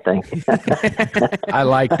more, I think. I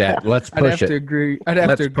like that. Let's push it. I'd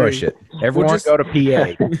have to agree. Let's push it. Everyone go to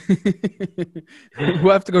PA.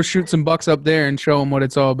 We'll have to go shoot some bucks up there and show them what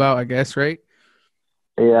it's all about, I guess, right?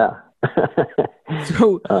 Yeah.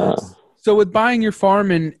 So with buying your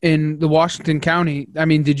farm in the Washington County, I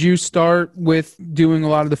mean, did you start with doing a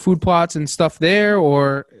lot of the food plots and stuff there,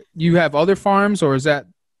 or you have other farms, or is that?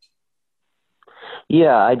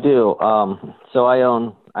 Yeah, I do. So I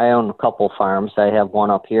own a couple farms. I have one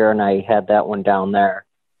up here, and I had that one down there.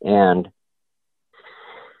 And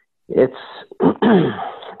it's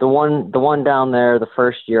the one down there. The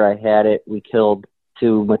first year I had it, we killed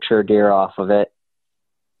 2 mature deer off of it,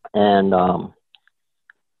 and I'd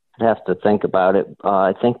have to think about it.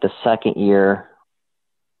 I think the second year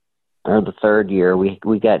or the third year, we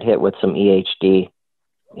got hit with some EHD,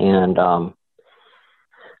 and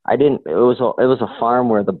it was a farm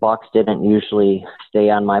where the bucks didn't usually stay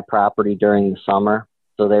on my property during the summer.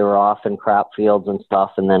 So they were off in crop fields and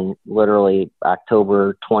stuff. And then literally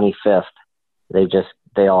October 25th,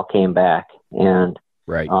 they all came back. And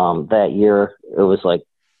right. That year it was like,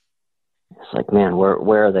 man,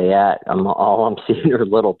 where are they at? All I'm seeing are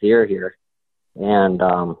little deer here. And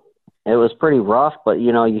it was pretty rough, but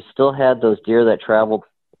you still had those deer that traveled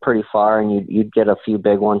pretty far, and you'd get a few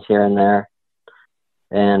big ones here and there.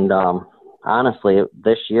 And honestly,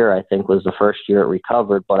 this year I think was the first year it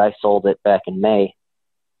recovered, but I sold it back in May.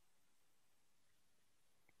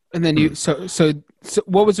 And then so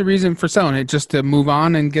what was the reason for selling it? Just to move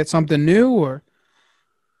on and get something new, or?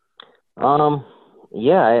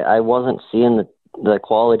 Yeah, I wasn't seeing the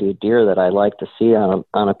quality of deer that I like to see on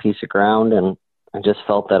a piece of ground, and I just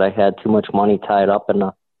felt that I had too much money tied up in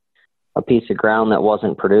a piece of ground that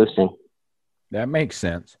wasn't producing. That makes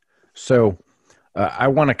sense. So I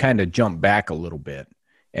want to kind of jump back a little bit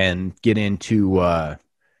and get into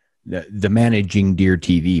the managing deer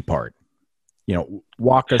TV part.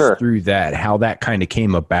 Walk us through that, how that kind of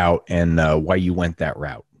came about, and why you went that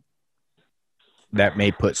route. That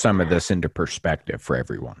may put some of this into perspective for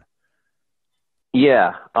everyone.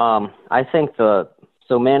 Yeah. I think so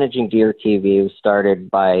managing deer TV was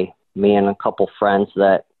started by me and a couple friends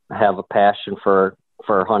that have a passion for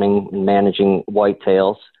hunting and managing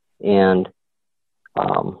whitetails. And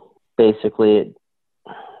basically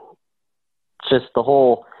just the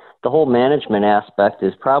whole management aspect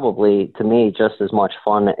is probably, to me, just as much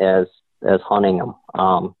fun as hunting them.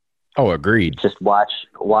 Agreed. Just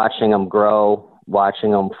watching them grow,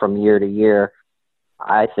 watching them from year to year,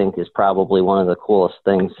 I think is probably one of the coolest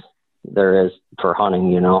things there is for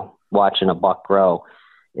hunting, watching a buck grow.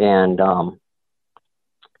 And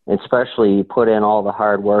especially you put in all the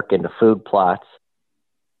hard work into food plots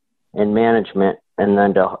and management, and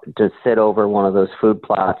then to sit over one of those food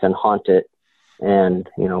plots and hunt it and,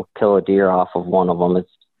 kill a deer off of one of them.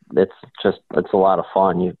 It's a lot of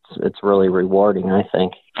fun. It's really rewarding, I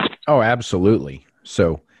think. Oh, absolutely.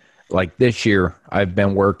 So like this year, I've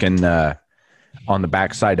been working on the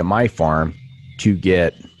backside of my farm to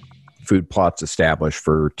get food plots established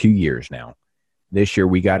for 2 years now. This year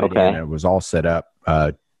we got it in, and it was all set up,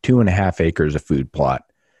 2.5 acres of food plot.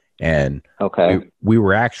 And we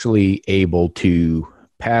were actually able to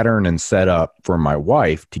pattern and set up for my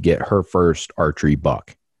wife to get her first archery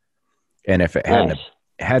buck. And if it hadn't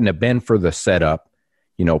have been for the setup,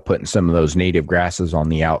 you know, putting some of those native grasses on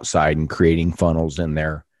the outside and creating funnels in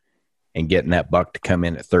there and getting that buck to come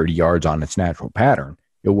in at 30 yards on its natural pattern,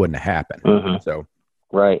 it wouldn't have happened. Mm-hmm. So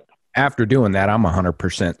right. After doing that, I'm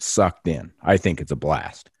 100% sucked in. I think it's a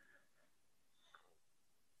blast.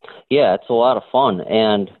 Yeah, it's a lot of fun.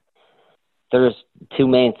 And there's two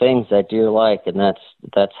main things that deer like, and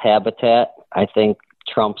that's habitat. I think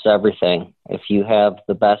trumps everything. If you have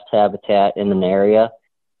the best habitat in an area,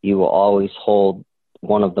 you will always hold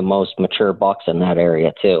one of the most mature bucks in that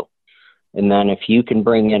area too. And then if you can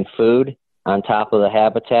bring in food on top of the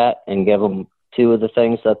habitat and give them two of the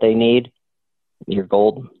things that they need, you're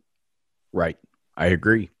golden. Right. I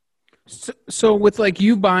agree. So with like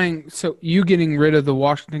you getting rid of the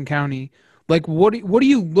Washington County, like what are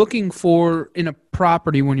you looking for in a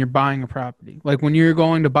property when you're buying a property? Like when you're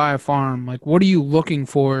going to buy a farm, like what are you looking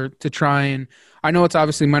for to try and, I know it's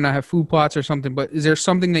obviously might not have food plots or something, but is there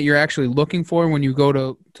something that you're actually looking for when you go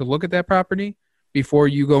to look at that property before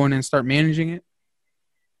you go in and start managing it?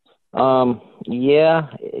 Yeah,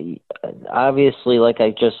 obviously, like I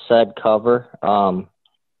just said, cover.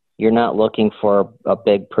 You're not looking for a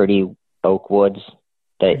big, pretty oak woods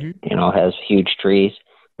that, you know, has huge trees.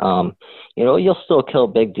 You know, you'll still kill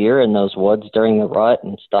big deer in those woods during the rut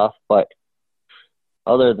and stuff, but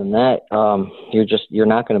other than that, you're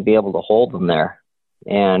not going to be able to hold them there.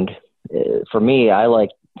 And for me, I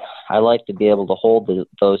like to be able to hold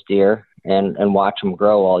those deer and watch them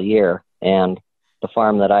grow all year. And the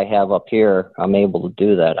farm that I have up here, I'm able to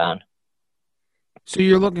do that on. So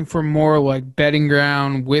you're looking for more like bedding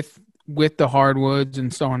ground with the hardwoods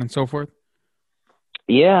and so on and so forth?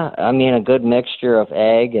 Yeah, I mean, a good mixture of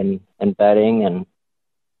ag and bedding, and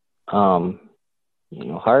you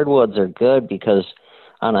know, hardwoods are good because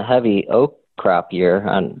on a heavy oak crop year,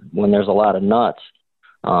 when there's a lot of nuts,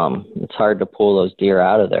 it's hard to pull those deer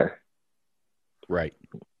out of there. Right.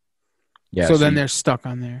 Yeah. So then they're stuck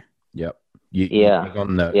on there. Yep. You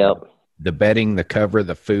on the bedding, the cover,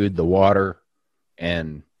 the food, the water,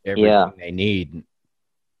 and everything they need.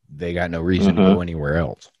 They got no reason to go anywhere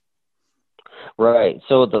else. Right.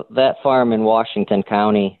 So that farm in Washington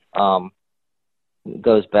County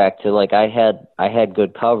goes back to, like, I had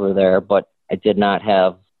good cover there, but I did not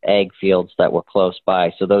have ag fields that were close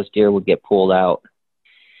by. So those deer would get pulled out,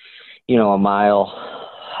 you know, a mile,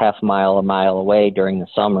 half mile, a mile away during the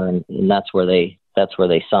summer, and that's where they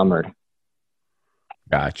summered.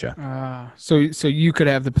 Gotcha. So you could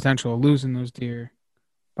have the potential of losing those deer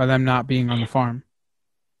by them not being on the farm.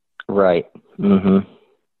 Right. Mm-hmm.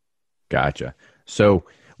 Gotcha. So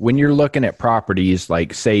when you're looking at properties,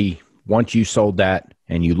 like say once you sold that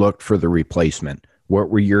and you looked for the replacement, what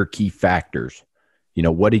were your key factors? You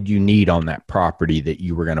know, what did you need on that property that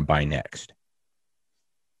you were going to buy next?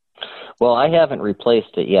 Well, I haven't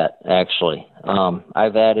replaced it yet, actually.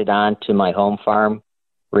 I've added on to my home farm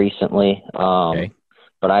recently, Okay.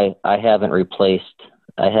 but I haven't replaced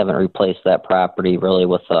that property really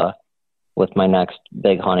with my next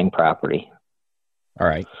big hunting property. All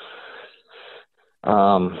right.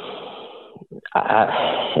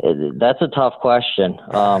 That's a tough question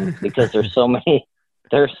because there's so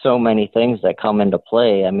many things that come into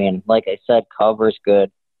play. I mean, like I said, cover's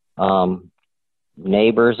good.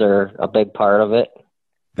 Neighbors are a big part of it.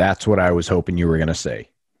 That's what I was hoping you were going to say.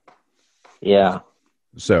 Yeah.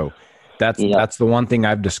 So that's the one thing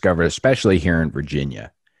I've discovered, especially here in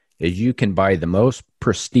Virginia, is you can buy the most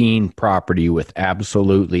pristine property with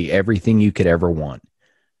absolutely everything you could ever want.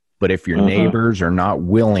 But if your neighbors are not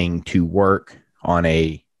willing to work on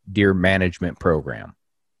a deer management program,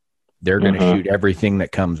 they're going to shoot everything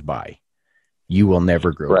that comes by. You will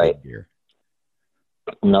never grow big deer.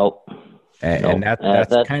 Nope. And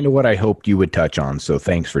that's kind of what I hoped you would touch on. So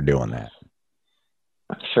thanks for doing that.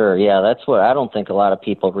 Sure. Yeah, that's what I don't think a lot of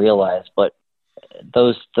people realize. But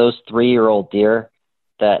those 3-year-old deer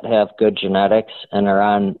that have good genetics and are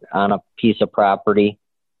on a piece of property,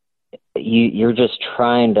 you're just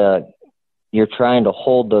trying to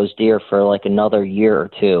hold those deer for like another year or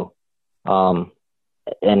two.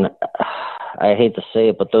 And I hate to say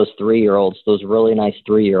it, but those 3-year-olds, those really nice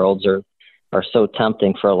 3-year-olds are so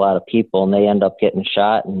tempting for a lot of people, and they end up getting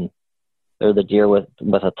shot, and they're the deer with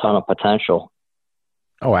a ton of potential.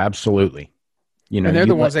 Oh, absolutely. You know, and they're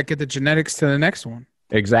the ones that get the genetics to the next one.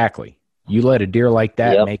 Exactly. You let a deer like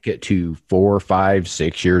that make it to 4, 5,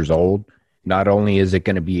 6 years old. Not only is it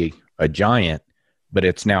going to be a giant, but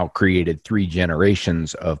it's now created 3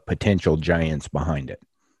 generations of potential giants behind it.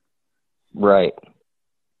 Right.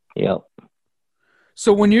 Yep.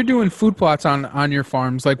 So when you're doing food plots on your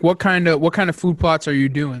farms, like what kind of food plots are you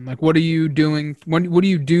doing? Like what are you doing? What do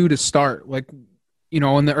you do to start? Like,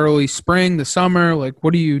 in the early spring, the summer, like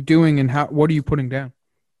what are you doing and what are you putting down?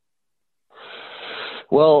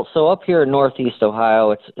 Well, so up here in Northeast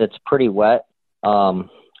Ohio, it's pretty wet. So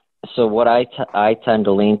what I tend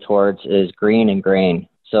to lean towards is green and grain.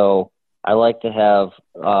 So I like to have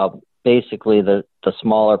basically the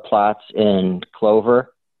smaller plots in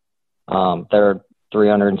clover. They're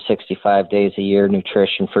 365 days a year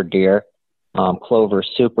nutrition for deer. Clover is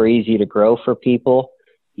super easy to grow for people.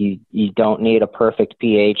 You don't need a perfect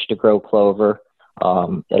pH to grow clover.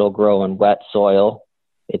 It'll grow in wet soil.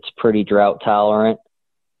 It's pretty drought tolerant,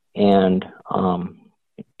 and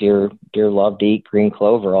deer love to eat green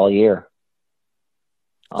clover all year.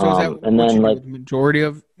 So is that and what then you do like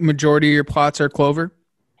with majority of your plots are clover?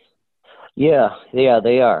 yeah,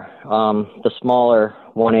 they are. The smaller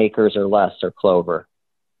 1 acres or less are clover.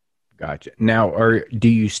 Gotcha. Now, do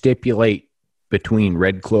you stipulate between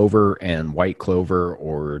red clover and white clover,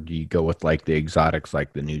 or do you go with like the exotics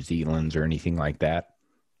like the New Zealands or anything like that?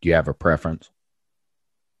 Do you have a preference?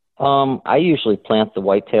 I usually plant the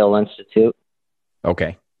Whitetail Institute.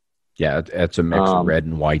 Okay. Yeah, it's a mix of red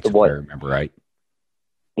and white, if I remember right.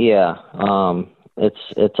 Yeah.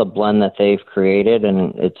 It's a blend that they've created,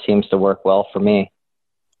 and it seems to work well for me.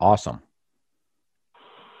 Awesome.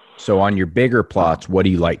 So on your bigger plots, what do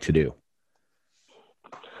you like to do?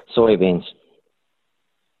 Soybeans.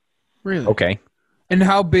 Really? Okay. And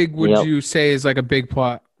how big would you say is like a big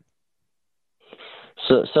plot?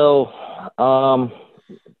 So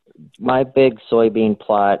my big soybean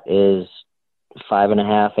plot is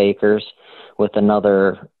 5.5 acres with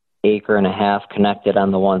another 1.5 acres connected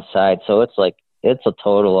on the one side. So it's a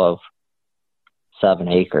total of 7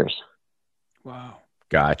 acres. Wow.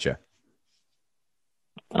 Gotcha.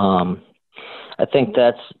 I think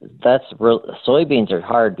that's real. Soybeans are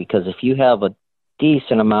hard because if you have a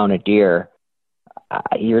decent amount of deer,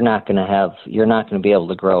 you're not going to be able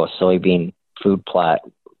to grow a soybean food plot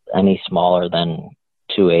any smaller than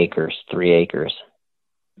 2 acres, 3 acres.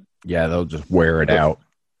 Yeah, they'll just wear it out.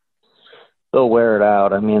 They'll wear it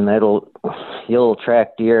out. I mean, you'll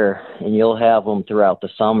attract deer and you'll have them throughout the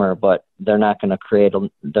summer, but they're not going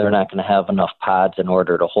to have enough pods in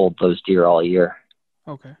order to hold those deer all year.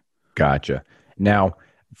 Okay. Gotcha. Now,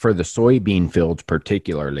 for the soybean fields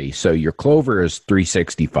particularly, so your clover is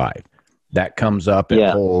 365. That comes up and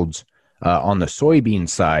holds on the soybean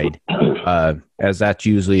side, as that's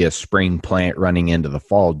usually a spring plant running into the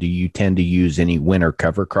fall. Do you tend to use any winter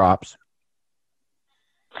cover crops?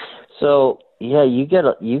 So yeah, you get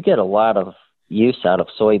a lot of use out of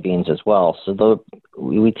soybeans as well. So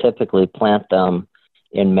we typically plant them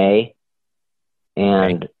in May,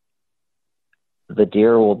 and the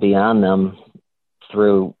deer will be on them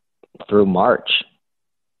through March.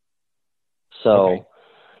 So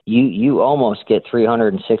you almost get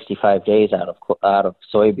 365 days out of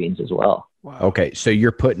soybeans as well. Wow. Okay, so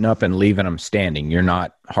you're putting up and leaving them standing. You're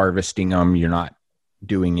not harvesting them. You're not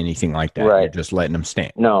doing anything like that. Right. You're just letting them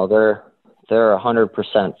stand. No, they're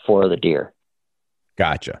 100% for the deer.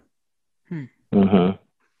 Gotcha. Mm-hmm.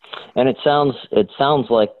 And it sounds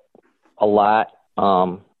like a lot,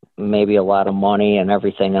 maybe a lot of money and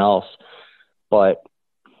everything else, but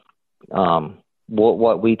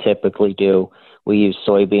what we typically do, we use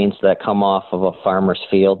soybeans that come off of a farmer's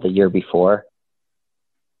field the year before.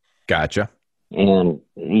 Gotcha. And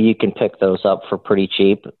you can pick those up for pretty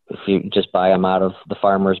cheap if you just buy them out of the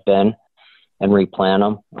farmer's bin and replant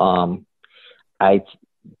them.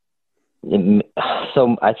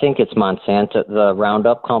 So I think it's Monsanto, the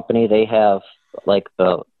Roundup company. They have like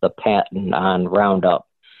the patent on Roundup,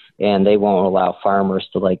 and they won't allow farmers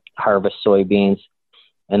to like harvest soybeans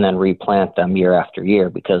and then replant them year after year,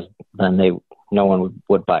 because then no one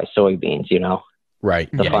would buy soybeans, Right.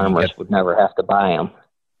 The farmers would never have to buy them.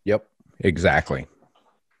 Yep, exactly.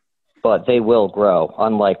 But they will grow,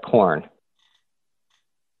 unlike corn.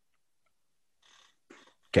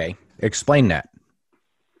 Okay, explain that.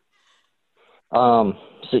 So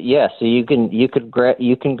you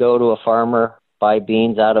can go to a farmer, buy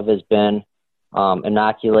beans out of his bin,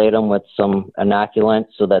 inoculate them with some inoculant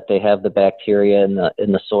so that they have the bacteria in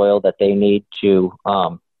the soil that they need to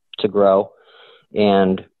grow,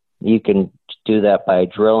 and you can do that by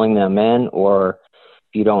drilling them in, or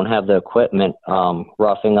if you don't have the equipment,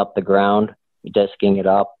 roughing up the ground, disking it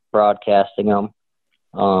up, broadcasting them.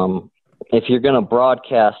 If you're going to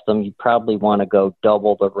broadcast them, you probably want to go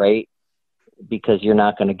double the rate, because you're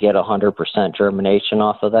not going to get 100% germination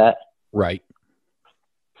off of that. Right.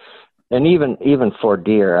 And even for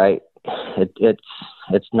deer,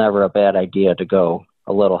 it's never a bad idea to go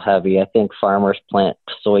a little heavy. I think farmers plant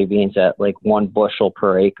soybeans at like 1 bushel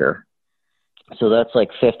per acre. So that's like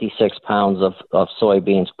 56 pounds of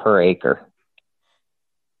soybeans per acre.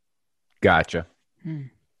 Gotcha.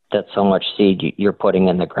 That's how much seed you're putting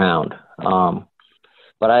in the ground.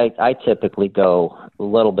 But I typically go a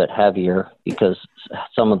little bit heavier because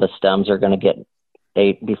some of the stems are going to get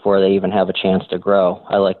ate before they even have a chance to grow.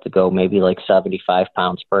 I like to go maybe like 75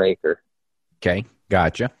 pounds per acre. Okay,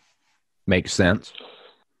 gotcha. Makes sense.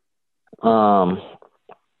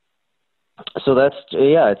 So that's,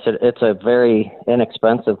 it's a very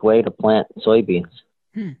inexpensive way to plant soybeans.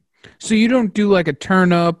 So you don't do like a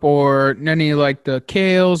turnip or any like the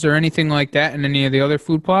kales or anything like that in any of the other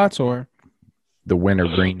food plots, or the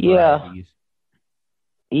wintergreen varieties?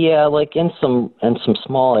 Yeah, like in some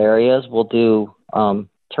small areas we'll do.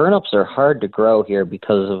 Turnips are hard to grow here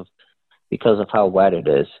because of how wet it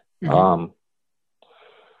is.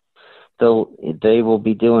 They will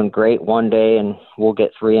be doing great one day and we'll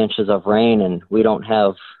get 3 inches of rain and we don't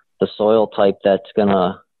have the soil type that's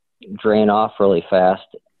gonna drain off really fast.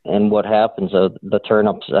 And what happens, the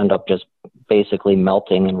turnips end up just basically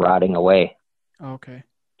melting and rotting away. Okay.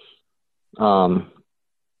 So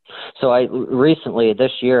I recently,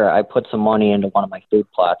 this year, I put some money into one of my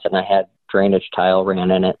food plots and I had drainage tile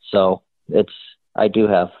ran in it. So I do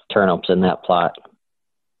have turnips in that plot.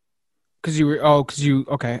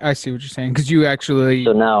 Okay, I see what you're saying. Because you actually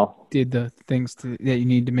did the things that you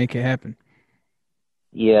need to make it happen.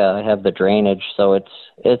 Yeah, I have the drainage, so it's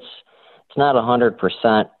not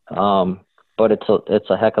 100%, but it's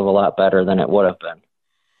a heck of a lot better than it would have been.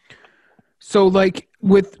 So, like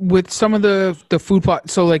with some of the food plot,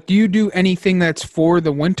 so like, do you do anything that's for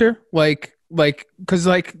the winter? Because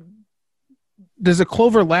does a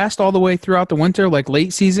clover last all the way throughout the winter, like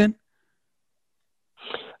late season?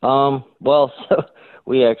 Well, so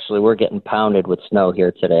we're getting pounded with snow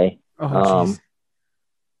here today. Oh, geez.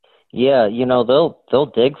 Yeah,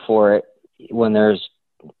 they'll dig for it when there's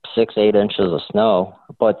 6-8 inches of snow,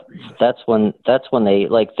 but that's when they,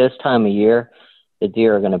 like this time of year, the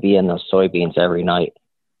deer are going to be in those soybeans every night.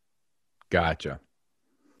 Gotcha.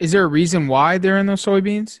 Is there a reason why they're in those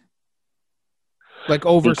soybeans? Like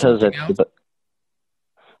over something else?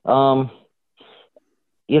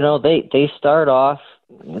 They start off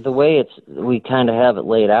the way we kind of have it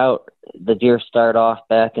laid out. The deer start off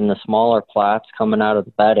back in the smaller plots coming out of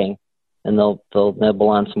the bedding, and they'll nibble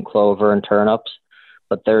on some clover and turnips,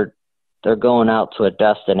 but they're going out to a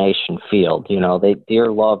destination field.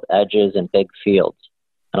 Deer love edges and big fields.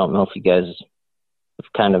 I don't know if you guys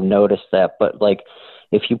have kind of noticed that, but like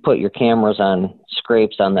if you put your cameras on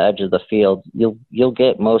scrapes on the edge of the field, you'll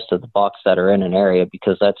get most of the bucks that are in an area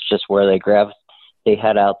because that's just where they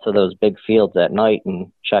head out to those big fields at night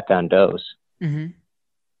and check on does. Mm-hmm.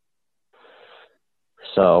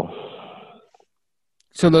 So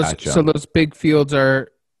those big fields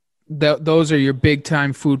those are your big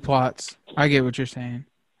time food plots. I get what you're saying.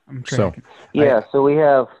 I'm tracking. So we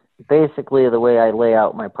have basically the way I lay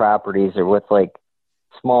out my properties are with like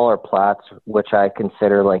smaller plots, which I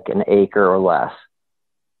consider like an acre or less.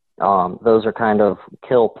 Those are kind of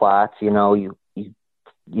kill plots. You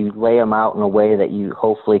lay them out in a way that you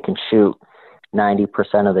hopefully can shoot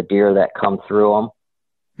 90% of the deer that come through them.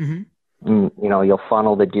 Mm-hmm. And, you'll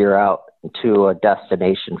funnel the deer out to a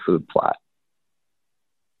destination food plot.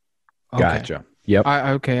 Okay. Gotcha. Yep.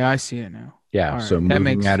 I see it now. Yeah. Right. So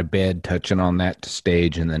moving out of bed, touching on that to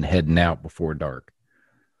stage, and then heading out before dark.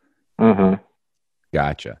 Mm-hmm.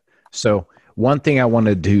 Gotcha. So one thing I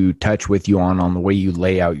wanted to touch with you on the way you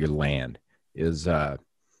lay out your land is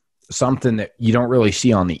something that you don't really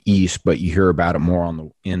see on the East, but you hear about it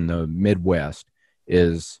more in the Midwest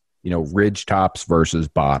is, ridge tops versus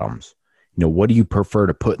bottoms. What do you prefer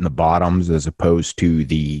to put in the bottoms as opposed to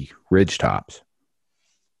the ridge tops?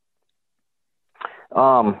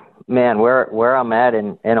 Man, where I'm at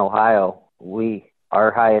in Ohio,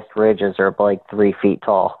 our highest ridges are like 3 feet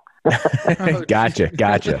tall. Gotcha.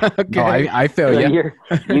 Okay. No, I feel you.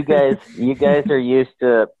 You guys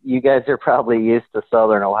are probably used to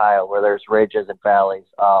Southern Ohio where there's ridges and valleys.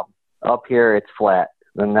 Up here it's flat,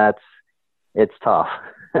 and it's tough.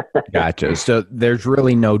 Gotcha. So there's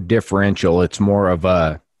really no differential. It's more of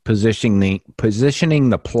a positioning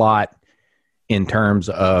the plot in terms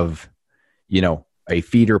of, a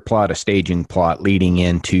feeder plot, a staging plot leading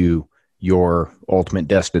into your ultimate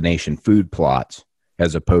destination food plots,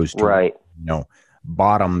 as opposed to,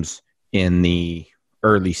 bottoms in the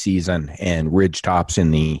early season and ridge tops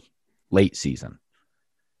in the late season.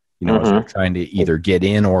 As you're trying to either get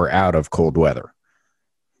in or out of cold weather.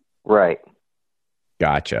 Right.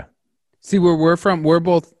 Gotcha. See, where we're from, we're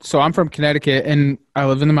both, so I'm from Connecticut and I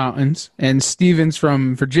live in the mountains, and Steven's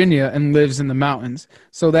from Virginia and lives in the mountains.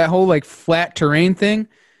 So that whole like flat terrain thing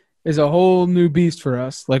is a whole new beast for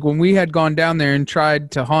us. Like when we had gone down there and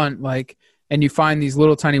tried to hunt, like, and you find these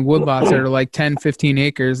little tiny woodlots that are like 10, 15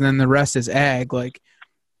 acres, and then the rest is ag, like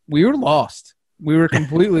we were lost. We were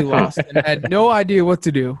completely lost and had no idea what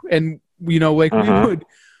to do. And, you know, like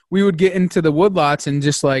we would get into the woodlots and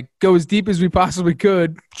just like go as deep as we possibly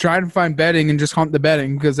could, try to find bedding and just hunt the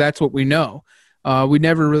bedding because that's what we know. We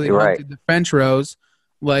never really hunted the fence rows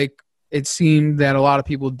like it seemed that a lot of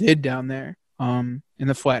people did down there in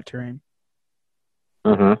the flat terrain.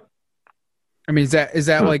 Mm-hmm. I mean, is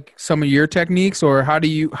that like some of your techniques, or how do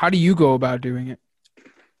you go about doing it?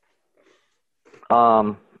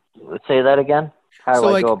 Say that again. How do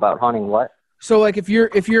I go about hunting what? So like if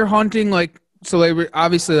you're hunting like, so like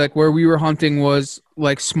obviously like where we were hunting was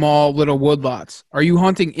like small little woodlots. Are you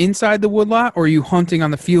hunting inside the woodlot or are you hunting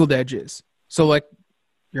on the field edges? So like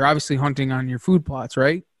you're obviously hunting on your food plots,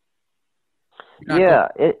 right? Yeah,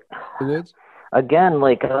 the woods. Again,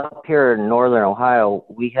 like up here in northern Ohio,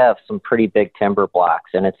 we have some pretty big timber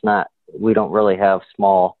blocks, and we don't really have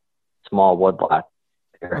small woodlots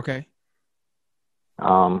here. Okay.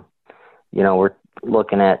 You know, we're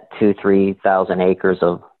looking at 2,000-3,000 acres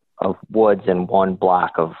of woods in one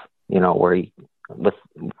block of, you know, with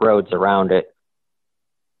roads around it.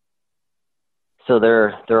 So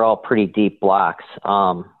they're all pretty deep blocks.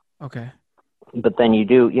 Okay. But then you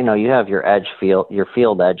have your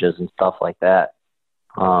field edges and stuff like that.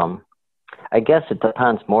 I guess it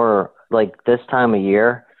depends more. Like this time of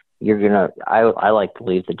year, I like to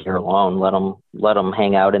leave the deer alone, let them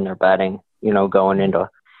hang out in their bedding, you know, going into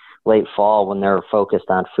late fall when they're focused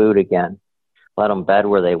on food again. Let them bed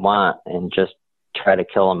where they want and just try to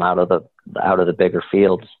kill them out of the bigger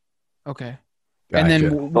fields. Okay. Gotcha. And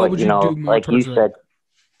then what would you do more like you said,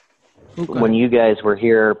 when you guys were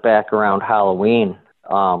here back around Halloween,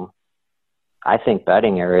 I think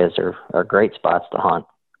bedding areas are great spots to hunt.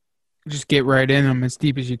 Just get right in them as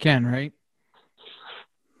deep as you can, right?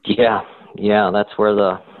 Yeah. That's where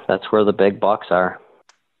the big bucks are.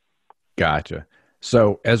 Gotcha.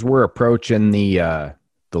 So as we're approaching the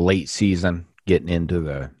late season, getting into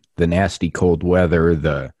the nasty cold weather,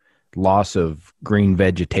 the loss of green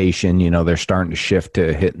vegetation, you know, they're starting to shift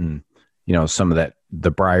to hitting, you know, some of that,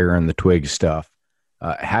 the briar and the twig stuff.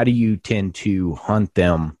 How do you tend to hunt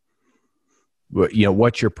them? You know,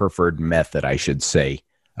 what's your preferred method, I should say,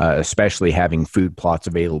 especially having food plots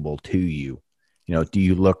available to you? You know, do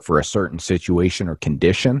you look for a certain situation or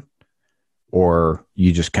condition, or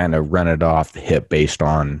you just kind of run it off the hip based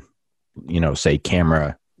on, you know, say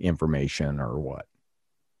camera information or what?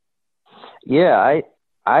 Yeah,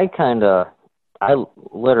 I spend a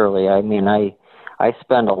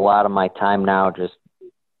lot of my time now just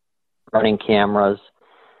running cameras,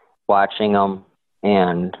 watching them,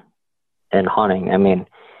 and hunting. I mean,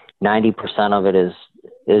 90% of it is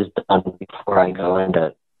done before I go in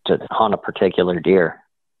to hunt a particular deer.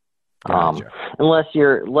 Gotcha. Unless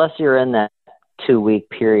you're in that 2-week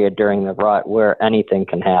period during the rut where anything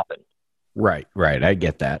can happen. Right. I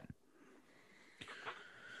get that.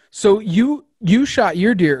 So you shot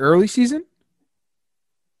your deer early season?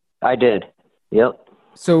 I did. Yep.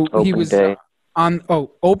 So Opening he was day. on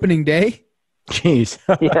opening day? Jeez.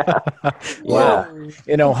 Yeah. Wow.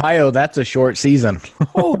 In Ohio, that's a short season.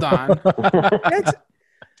 Hold on.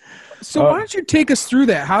 So why don't you take us through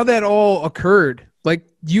that, how that all occurred? Like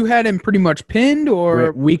you had him pretty much pinned,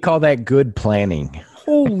 or? We call that good planning.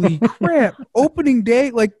 Holy crap. Opening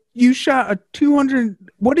day, like you shot a 200.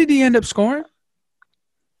 What did he end up scoring?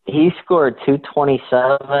 He scored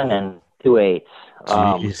 227 and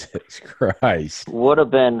 2.8. Jesus Christ.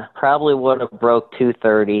 Probably would have broke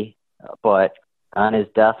 230, but on his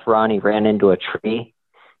death run, he ran into a tree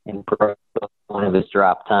and broke one of his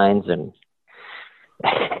drop tines. And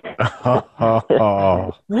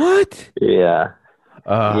what? Yeah.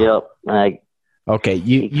 Yep. Okay,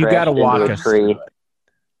 you got to walk us through it.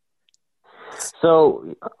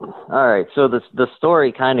 So, all right. So the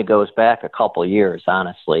story kind of goes back a couple years,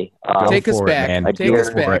 honestly. Take us back. Take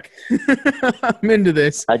us back. I'm into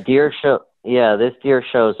this. This deer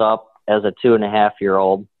shows up as a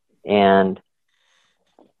 2.5-year-old, and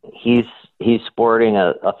he's sporting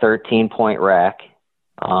a 13-point rack.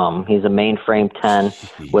 He's a mainframe 10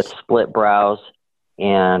 with split brows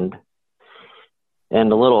and a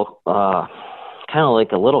little kind of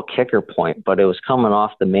like a little kicker point, but it was coming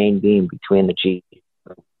off the main beam between the G.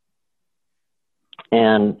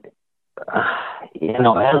 And you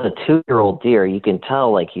know, as a 2-year-old deer, you can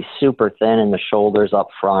tell like he's super thin in the shoulders up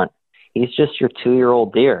front. He's just your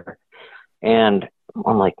 2-year-old deer. And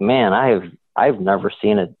I'm like, man, I've never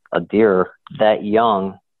seen a deer that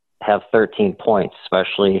young have 13 points,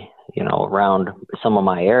 especially, around some of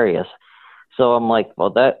my areas. So I'm like, well,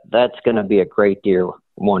 that's going to be a great deer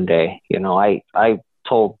one day. I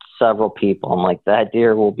told several people, I'm like, that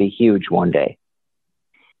deer will be huge one day.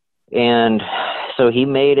 And so he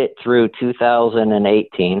made it through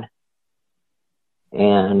 2018,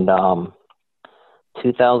 and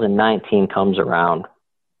 2019 comes around,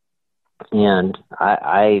 and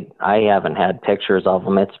I haven't had pictures of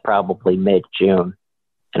him. It's probably mid-June,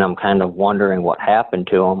 and I'm kind of wondering what happened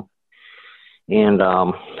to him. And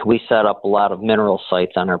we set up a lot of mineral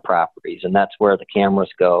sites on our properties, and that's where the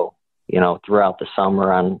cameras go, throughout the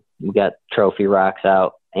summer. We got Trophy Rocks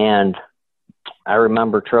out, and I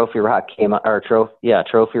remember Trophy Rock came out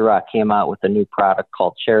with a new product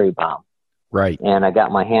called Cherry Bomb. Right. And I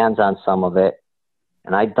got my hands on some of it,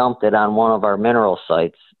 and I dumped it on one of our mineral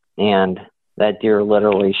sites, and that deer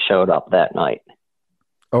literally showed up that night.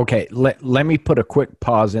 Okay, let me put a quick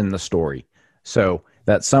pause in the story. So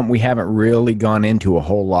that's something we haven't really gone into a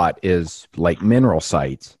whole lot, is like mineral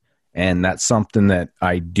sites. And that's something that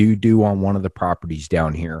I do on one of the properties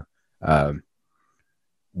down here.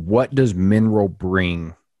 What does mineral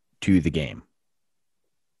bring to the game?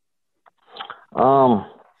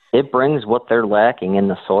 It brings what they're lacking in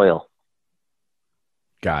the soil.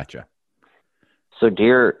 Gotcha. So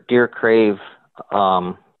deer crave,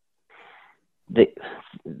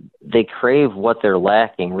 they crave what they're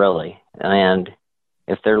lacking, really. And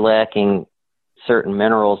if they're lacking certain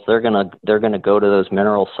minerals, they're gonna go to those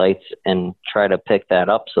mineral sites and try to pick that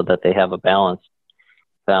up so that they have a balanced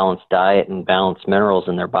diet and balanced minerals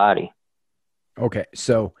in their body. Okay,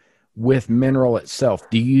 so with mineral itself,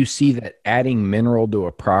 do you see that adding mineral to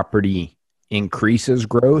a property increases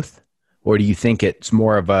growth, or do you think it's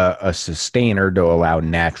more of a sustainer to allow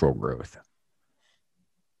natural growth?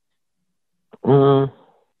 Because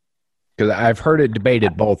I've heard it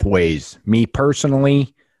debated both ways. Me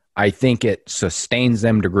personally, I think it sustains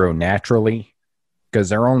them to grow naturally, because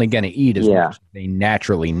they're only going to eat as much as they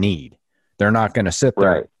naturally need. They're not going to sit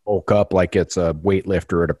there and bulk up like it's a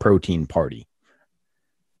weightlifter at a protein party.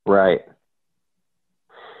 Right.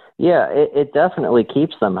 Yeah, it definitely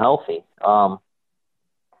keeps them healthy.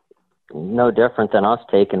 No different than us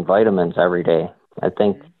taking vitamins every day. I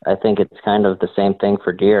think it's kind of the same thing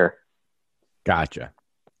for deer. Gotcha.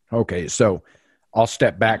 Okay, so I'll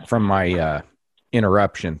step back from my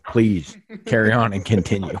interruption. Please carry on and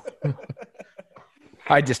continue.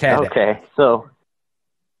 I just had Okay, so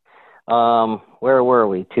where were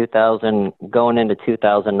we? Going into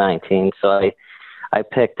 2019. So I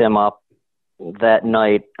picked him up that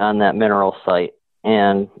night on that mineral site,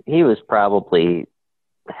 and he was probably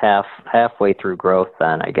halfway through growth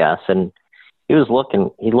then, I guess. And he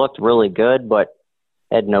looked really good, but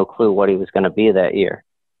had no clue what he was going to be that year.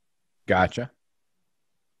 Gotcha.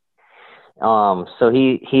 So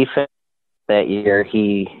he finished that year.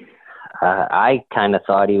 I kind of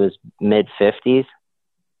thought he was mid-50s,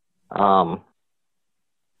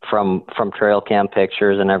 from trail cam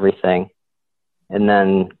pictures and everything. And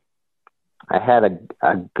then I had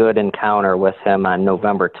a good encounter with him on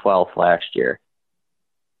November 12th last year.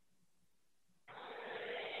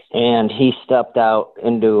 And he stepped out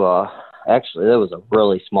into actually, it was a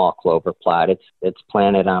really small clover plot. It's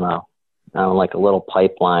planted on like a little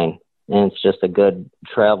pipeline, and it's just a good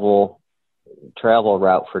travel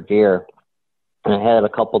route for deer. And I had a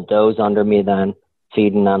couple does under me then,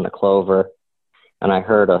 feeding on the clover, and I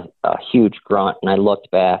heard a huge grunt, and I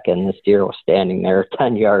looked back, and this deer was standing there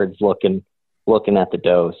 10 yards looking at the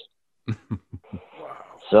does.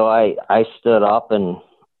 So I stood up and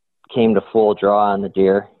came to full draw on the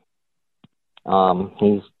deer.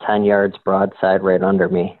 He's 10 yards broadside right under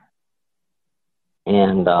me.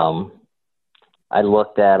 And I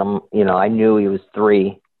looked at him, I knew he was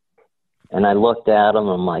 3. And I looked at him,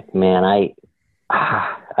 and I'm like, man, I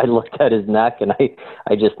looked at his neck, and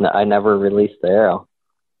I never released the arrow.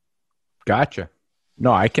 Gotcha.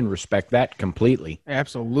 No, I can respect that completely.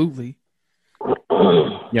 Absolutely.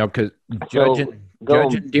 Because judging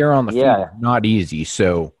deer on the field is not easy.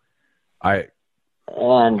 So I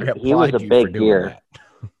he was a big deer.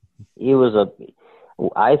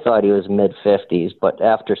 I thought he was mid-50s, but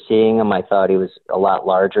after seeing him, I thought he was a lot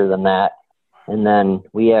larger than that. And then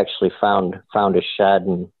we actually found his shed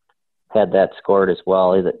and had that scored as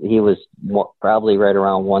well. He was probably right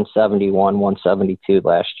around 171, 172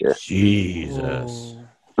 last year. Jesus.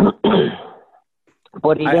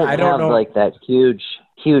 But he didn't have like that huge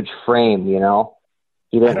frame, He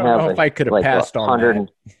didn't I don't know if I could have passed on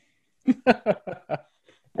that.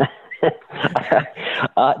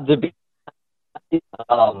 To be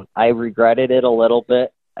I regretted it a little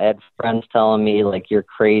bit. I had friends telling me, like, you're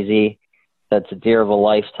crazy. That's a deer of a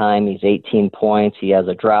lifetime. He's 18 points. He has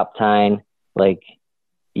a drop tine. Like,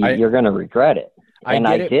 you're going to regret it. And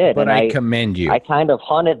I did. But and I commend you. I kind of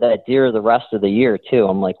hunted that deer the rest of the year, too.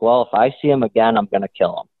 I'm like, well, if I see him again, I'm going to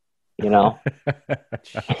kill him, you know?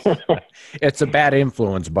 It's a bad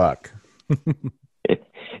influence buck.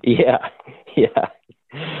 Yeah.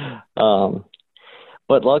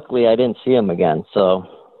 But luckily I didn't see him again. So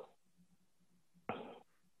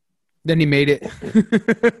then he made it.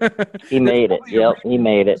 he made it. Yep. He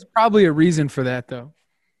made it. There's probably a reason for that though.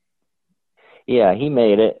 Yeah, he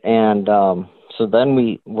made it. And, so then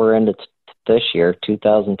we were into this year,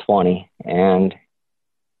 2020, and,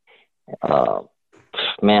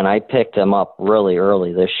 man, I picked him up really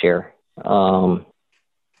early this year.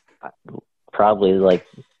 Probably like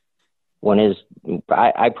when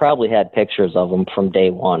I probably had pictures of him from day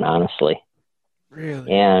one, honestly. Really?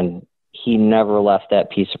 And he never left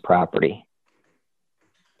that piece of property.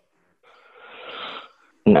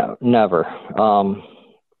 No, never.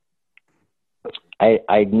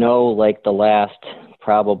 I know, like, the last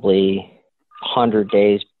probably 100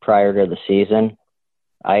 days prior to the season,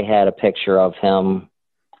 I had a picture of him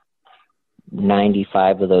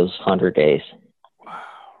 95 of those 100 days. Wow.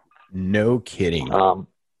 No kidding. On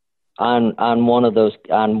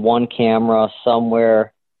one camera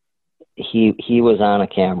somewhere, he was on a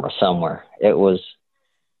camera somewhere. It was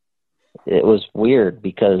weird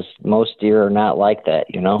because most deer are not like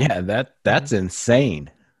that, you know? Yeah, that's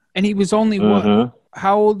insane. And he was only what?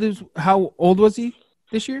 How old was he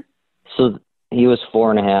this year? So he was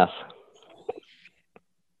 4.5.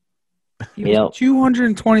 He was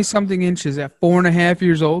 220 something inches at 4.5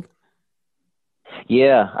 years old.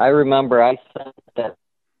 Yeah, I remember. I sent that.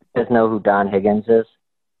 You guys know who Don Higgins is?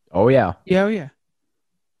 Oh yeah. Yeah.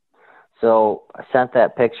 So I sent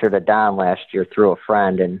that picture to Don last year through a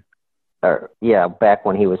friend, back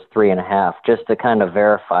when he was 3.5, just to kind of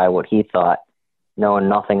verify what he thought, knowing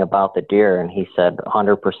nothing about the deer. And he said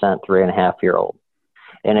 100% 3.5-year-old.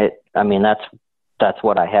 And that's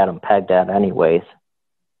what I had him pegged at anyways.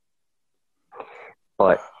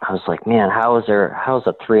 But I was like, man, how's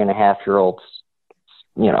a 3.5-year-old,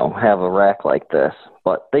 have a rack like this?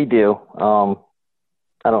 But they do.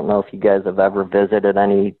 I don't know if you guys have ever visited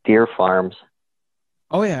any deer farms.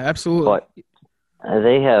 Oh yeah, absolutely. But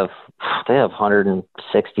they have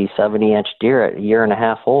 160, 70-inch deer at 1.5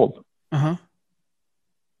 years old. Uh-huh.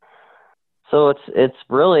 So it's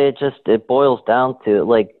really, it boils down to,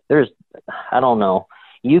 like, I don't know.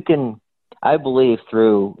 I believe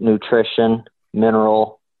through nutrition,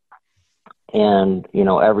 mineral, and,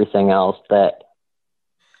 everything else that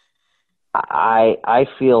I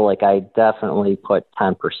feel like I definitely put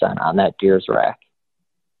 10% on that deer's rack.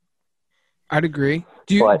 I'd agree.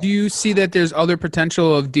 Do you see that there's other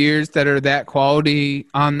potential of deers that are that quality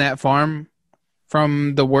on that farm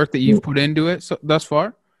from the work that you've put into it thus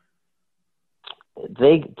far?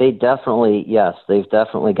 They definitely, yes, they've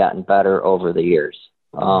definitely gotten better over the years.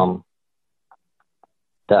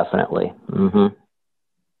 Definitely. Mm-hmm.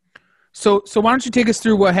 So why don't you take us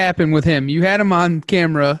through what happened with him? You had him on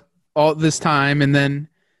camera all this time, and then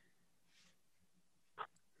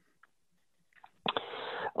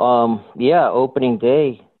opening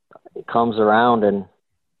day comes around, and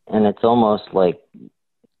it's almost like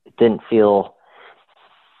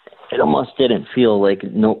it almost didn't feel like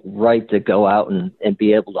right to go out and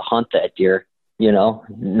be able to hunt that deer,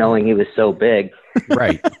 knowing he was so big.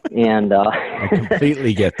 Right. And I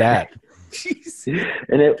completely get that. Jeez.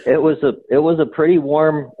 And it was a pretty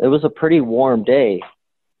warm day,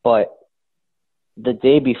 but the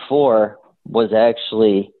day before was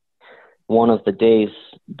actually one of the days.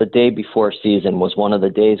 The day before season was one of the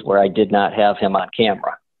days where I did not have him on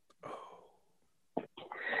camera.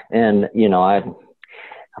 And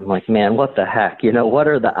I'm like, man, what the heck? What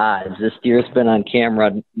are the odds? This deer's been on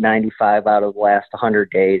camera 95 out of the last 100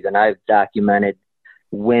 days, and I've documented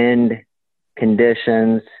wind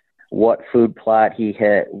conditions, what food plot he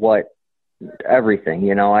hit, what everything.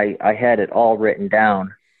 I had it all written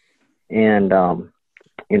down. And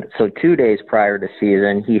so 2 days prior to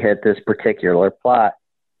season, he hit this particular plot,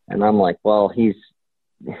 and I'm like, well, he's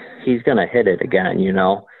going to hit it again,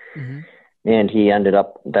 Mm-hmm. And he ended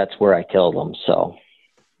up, that's where I killed him. So.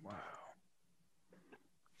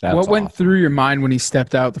 That's what went awesome. through your mind when he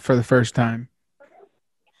stepped out for the first time?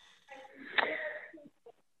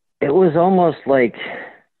 It was almost like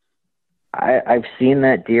I've seen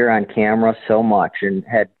that deer on camera so much and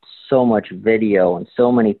had so much video and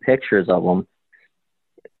so many pictures of him.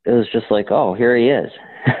 It was just like, oh, here he is.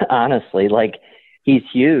 Honestly, like he's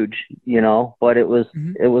huge, but it was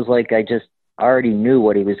like I just already knew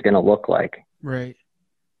what he was going to look like. Right.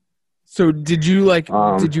 So did you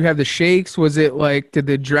did you have the shakes? Was it like, did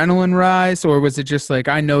the adrenaline rise, or was it just like,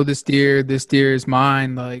 I know this deer is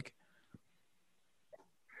mine? Like,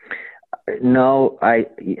 no, I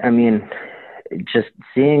mean, just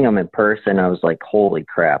seeing him in person, I was like, holy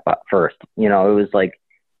crap at first, it was like,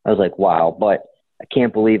 I was like, wow, but I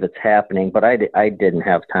can't believe it's happening. But I didn't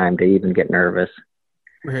have time to even get nervous.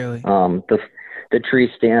 Really? The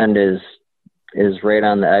tree stand is right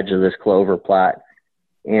on the edge of this clover plot.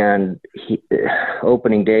 And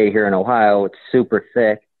opening day here in Ohio, it's super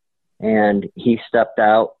thick. And he stepped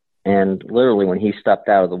out, and literally when he stepped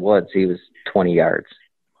out of the woods, he was 20 yards.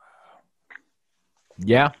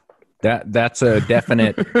 Yeah, that's a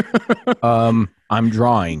definite. I'm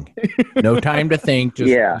drawing. No time to think. Just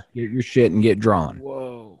get your shit and get drawn.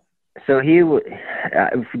 Whoa. So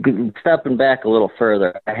stepping back a little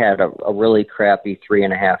further, I had a really crappy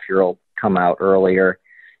 3.5-year-old come out earlier,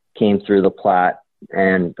 came through the plot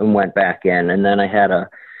and went back in. And then I had a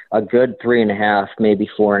good 3.5, maybe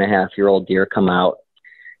 4.5-year-old deer come out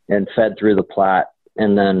and fed through the plot,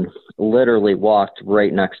 and then literally walked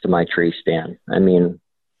right next to my tree stand. I mean,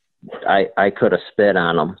 I could have spit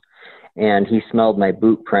on him. And he smelled my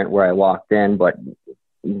boot print where I walked in, but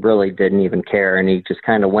really didn't even care. And he just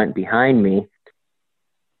kind of went behind me.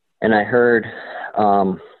 And I heard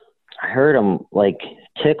him like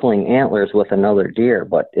tickling antlers with another deer,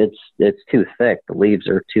 but it's too thick. The leaves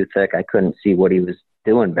are too thick. I couldn't see what he was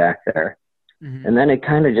doing back there. Mm-hmm. And then it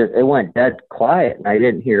kind of it went dead quiet, and I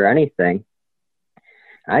didn't hear anything.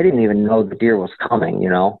 I didn't even know the deer was coming,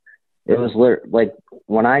 It was like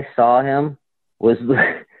when I saw him it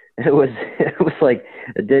was like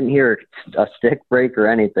I didn't hear a stick break or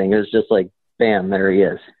anything. It was just like, bam, there he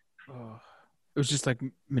is. Oh, it was just like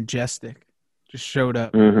majestic. Just showed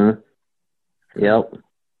up. Mm-hmm. Yep.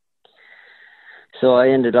 So I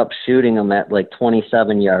ended up shooting him at like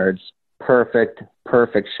 27 yards. Perfect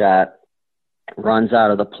shot. Runs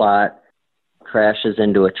out of the plot, crashes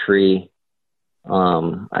into a tree.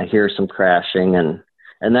 I hear some crashing, and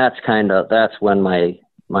that's when my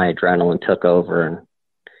adrenaline took over, and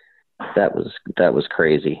that was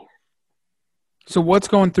crazy. So what's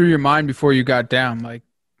going through your mind before you got down?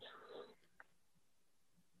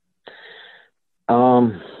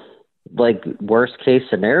 Like worst case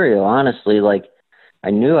scenario, honestly, like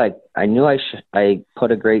I knew I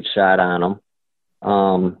put a great shot on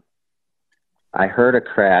him. I heard a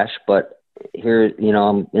crash, but here,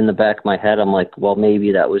 I'm in the back of my head, I'm like, well,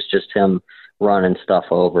 maybe that was just him running stuff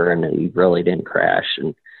over and he really didn't crash.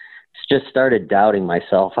 And just started doubting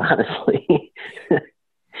myself, honestly.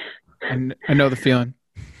 I know the feeling.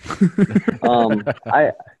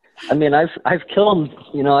 I mean, I've killed,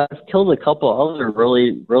 I've killed a couple other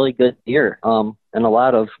really, really good deer, and a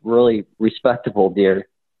lot of really respectable deer.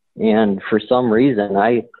 And for some reason,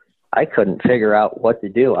 I couldn't figure out what to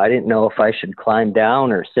do. I didn't know if I should climb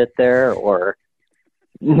down or sit there, or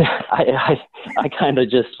I kind of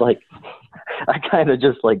just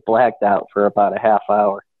blacked out for about a half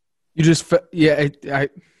hour. You just, I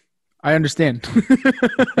understand.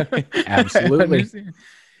 Absolutely. I understand.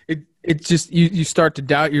 It's just, you start to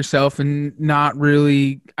doubt yourself and not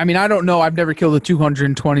really, I mean, I don't know. I've never killed a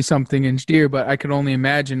 220 something inch deer, but I could only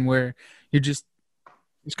imagine where you're just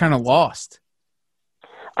kind of lost.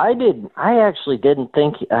 I actually didn't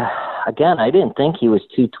think, again, I didn't think he was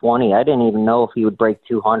 220. I didn't even know if he would break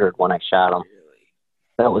 200 when I shot him.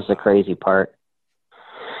 That was the crazy part.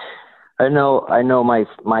 I know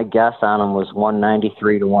my guess on him was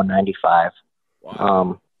 193 to 195.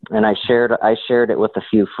 Wow. And I shared it with a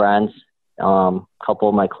few friends, a couple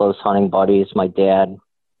of my close hunting buddies, my dad,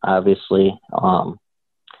 obviously. And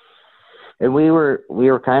we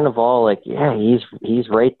were kind of all like, yeah, he's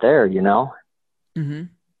right there, Mm-hmm.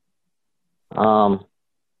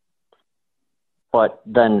 But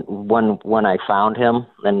then when I found him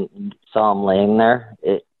and saw him laying there,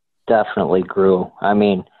 it definitely grew. I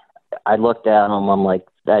mean, I looked at him, I'm like,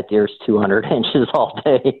 that deer's 200 inches all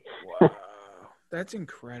day. Wow. That's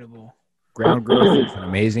incredible. Ground growth is an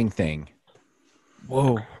amazing thing.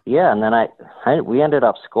 Whoa. Yeah. And then we ended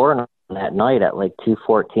up scoring that night at like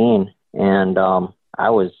 214. And, I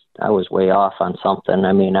was way off on something.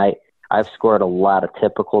 I mean, I've scored a lot of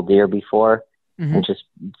typical deer before, mm-hmm. and just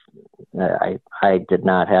I did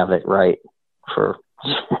not have it right for.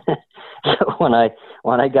 So when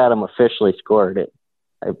I got him officially scored, it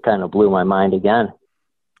kind of blew my mind again.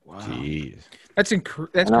 Wow, jeez, that's crazy.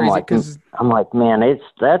 Because I'm like, man,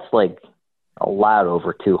 that's like a lot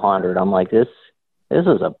over 200. I'm like, this is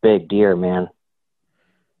a big deer, man.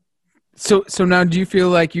 So now, do you feel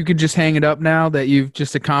like you could just hang it up now that you've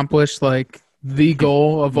just accomplished like the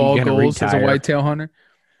goal of all goals as a whitetail hunter?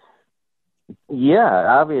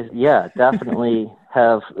 Yeah, definitely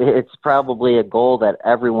have. It's probably a goal that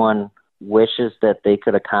everyone wishes that they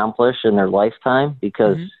could accomplish in their lifetime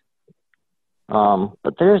because,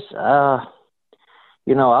 but there's, I'll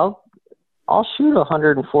shoot a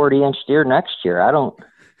 140-inch deer next year. I don't.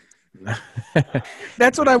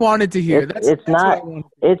 That's what I wanted to hear. It's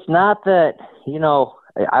not that,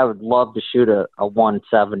 I would love to shoot a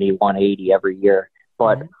 170, 180 every year,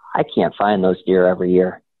 but I can't find those deer every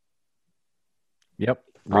year. Yep.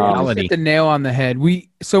 Reality. Hit the nail on the head.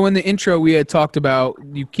 So in the intro we had talked about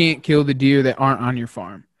you can't kill the deer that aren't on your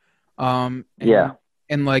farm. And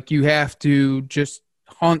like you have to just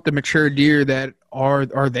hunt the mature deer that are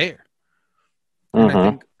there. And I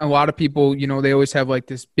think a lot of people, they always have like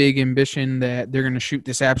this big ambition that they're going to shoot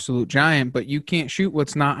this absolute giant, but you can't shoot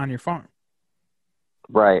what's not on your farm.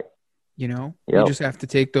 Right. You just have to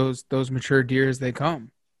take those mature deer as they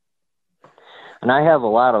come. And I have a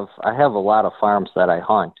lot of farms that I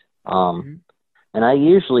hunt. And I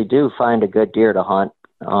usually do find a good deer to hunt.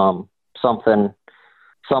 Something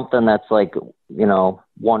that's like,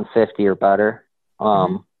 150 or better.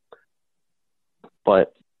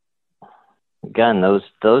 But again,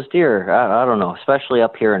 those deer, I don't know, especially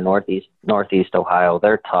up here in northeast Ohio,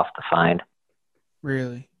 they're tough to find.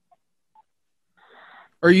 Really?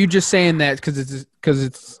 Or are you just saying that because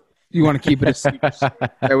it's you want to keep it a secret? Is that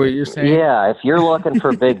what you're saying? Yeah, if you're looking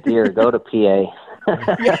for big deer, go to PA.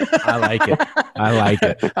 I like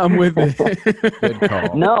it. I'm with it. Good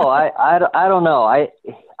call. No, I don't know.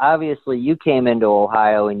 Obviously you came into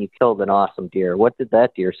Ohio and you killed an awesome deer. What did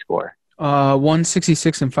that deer score?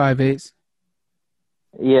 166 and 5/8.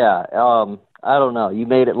 Yeah, I don't know. You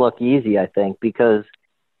made it look easy, I think, because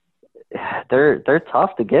they're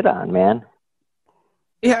tough to get on, man.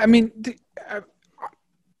 Yeah, I mean,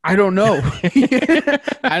 I don't know.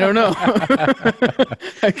 I don't know.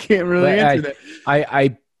 I can't really answer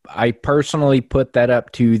that. I personally put that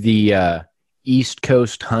up to the East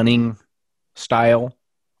Coast hunting style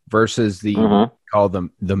versus the call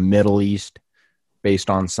them the Middle East,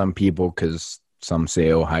 based on some people, because some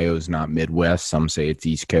say Ohio is not Midwest, some say it's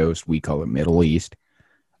East Coast. We call it Middle East.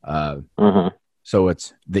 So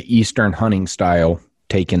it's the Eastern hunting style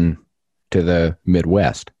taken to the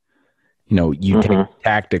Midwest. You take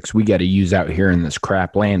tactics we got to use out here in this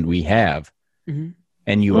crap land we have, and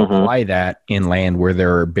you apply that in land where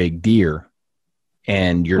there are big deer,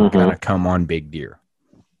 and you're going to come on big deer.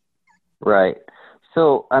 Right.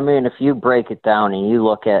 So, I mean, if you break it down and you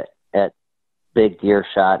look at big deer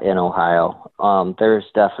shot in Ohio, there's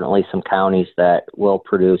definitely some counties that will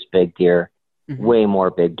produce big deer, way more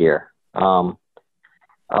big deer.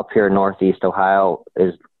 Up here in northeast Ohio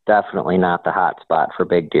is definitely not the hot spot for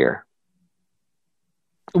big deer.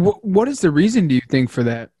 What is the reason, do you think, for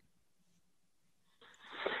that?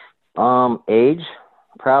 Age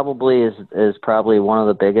probably is probably one of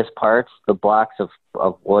the biggest parts. The blocks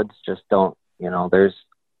of woods just don't, there's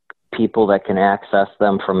people that can access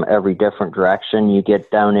them from every different direction. You get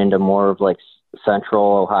down into more of like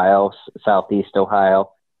central Ohio, southeast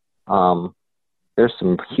Ohio. There's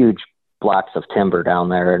some huge blocks of timber down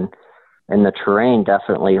there, and the terrain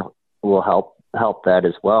definitely will help that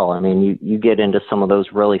as well. I mean, you get into some of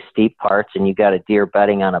those really steep parts and you got a deer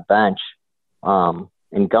bedding on a bench.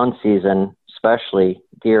 In gun season, especially,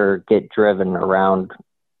 deer get driven around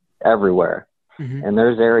everywhere. And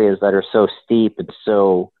there's areas that are so steep and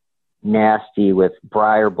so nasty with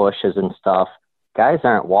briar bushes and stuff. Guys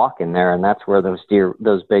aren't walking there, and that's where those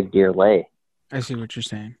big deer lay. I see what you're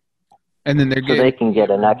saying. And then they can get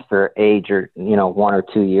an extra age or 1 or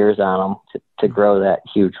 2 years on them to grow that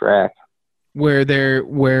huge rack.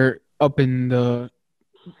 Where up in the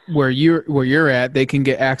where you're at, they can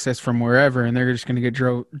get access from wherever, and they're just going to get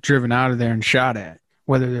driven out of there and shot at,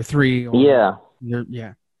 whether they're 3 or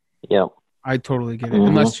yeah. I totally get it.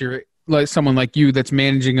 Unless you're like someone like you that's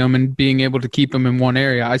managing them and being able to keep them in one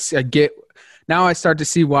area. I get now. I start to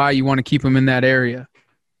see why you want to keep them in that area.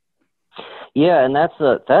 Yeah, and that's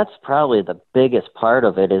probably the biggest part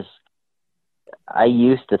of it. Is I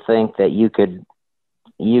used to think that you could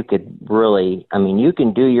really, I mean, you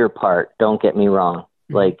can do your part. Don't get me wrong.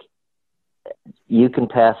 Like, you can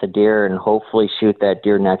pass a deer and hopefully shoot that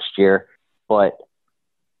deer next year, but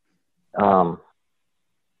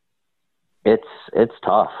it's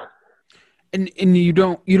tough. And you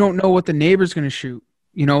don't know what the neighbor's going to shoot.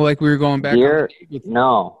 Like we were going back. Deer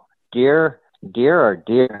are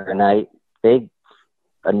deer,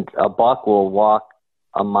 and a buck will walk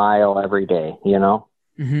a mile every day.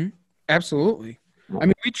 Absolutely. I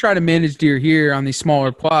mean, we try to manage deer here on these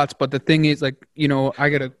smaller plots, but the thing is, like, you know, I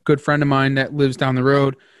got a good friend of mine that lives down the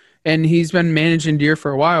road, and he's been managing deer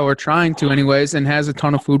for a while, or trying to anyways, and has a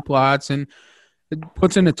ton of food plots and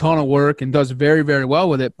puts in a ton of work and does very, very well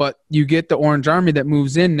with it. But you get the Orange Army that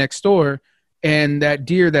moves in next door, and that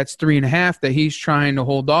deer that's 3.5 that he's trying to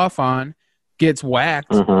hold off on gets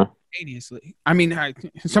whacked instantaneously. I mean,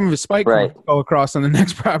 some of his spike go across on the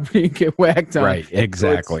next property and get whacked on. Right,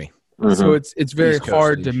 exactly. So it's very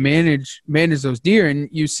hard to manage those deer. And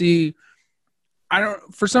you see,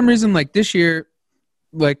 for some reason, like this year,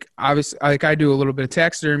 like obviously, like I do a little bit of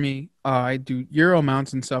taxidermy, I do Euro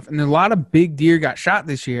mounts and stuff, and a lot of big deer got shot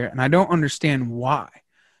this year, and I don't understand why.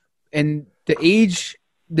 And the age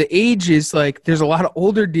is like, there's a lot of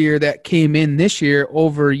older deer that came in this year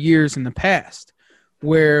over years in the past,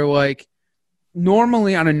 where like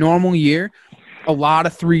normally on a normal year, a lot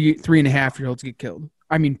of 3.5-year-olds get killed.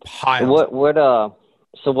 I mean, piles.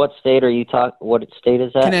 So what state are you talking? What state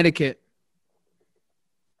is that? Connecticut.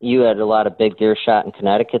 You had a lot of big deer shot in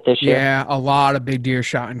Connecticut this year? Yeah, a lot of big deer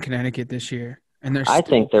shot in Connecticut this year. And I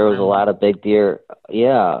think there was a lot of big deer.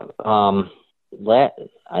 Yeah. There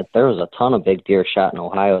was a ton of big deer shot in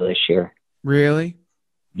Ohio this year. Really?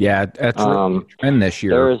 Yeah, that's really a trend this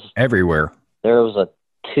year. Everywhere. There was a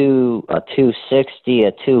 260,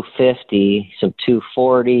 a 250, some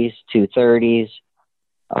 240s, 230s.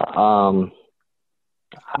 I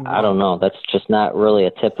don't know. That's just not really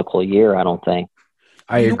a typical year, I don't think.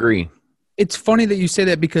 I agree. It's funny that you say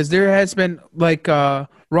that, because there has been like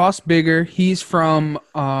Ross Bigger. He's from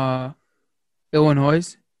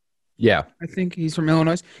Illinois. Yeah. I think he's from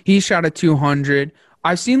Illinois. He shot a 200.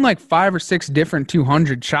 I've seen like 5 or 6 different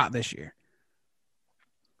 200 shot this year.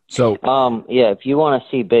 So, yeah, if you want to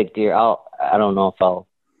see big deer, I don't know if I'll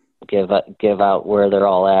give out where they're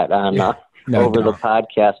all at on the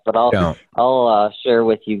podcast, but I'll share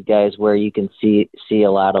with you guys where you can see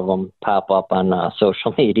a lot of them pop up on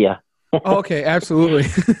social media. Okay, absolutely.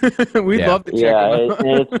 We'd love to check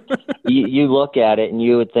them out. You look at it and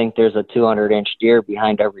you would think there's a 200-inch deer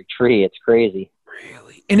behind every tree. It's crazy.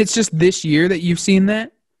 Really? And it's just this year that you've seen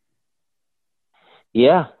that?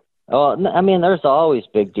 Yeah. Oh, I mean, there's always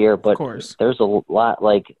big deer, but there's a lot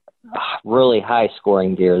like really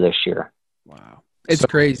high-scoring deer this year. Wow, it's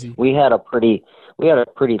crazy. We had a pretty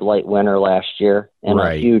light winter last year, and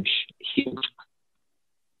a huge.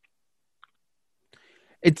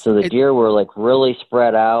 So the deer were like really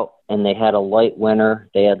spread out, and they had a light winter.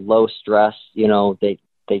 They had low stress. You know, they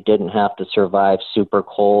didn't have to survive super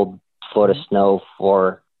cold foot of snow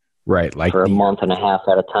for a month and a half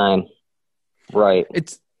at a time. Right.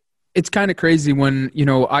 It's kind of crazy when, you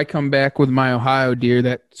know, I come back with my Ohio deer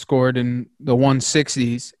that scored in the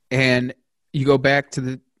 160s, and you go back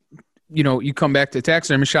to you come back to the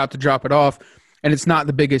taxidermy shop to drop it off, and it's not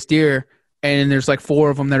the biggest deer, and there's like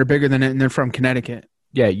 4 of them that are bigger than it, and they're from Connecticut.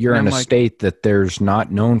 Yeah, you're in a state that there's not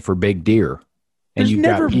known for big deer, and you've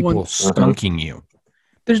got people skunking you.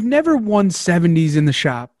 There's never 170s in the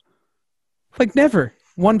shop. Like, never.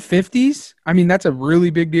 150s? I mean, that's a really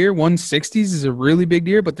big deer. 160s is a really big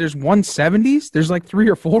deer, but there's 170s? There's like 3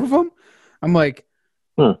 or 4 of them? I'm like,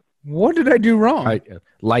 what did I do wrong?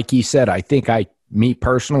 Like he said, I think me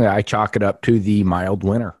personally, I chalk it up to the mild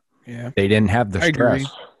winter. Yeah. They didn't have the stress.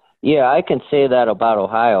 Yeah, I can say that about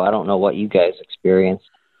Ohio. I don't know what you guys experienced.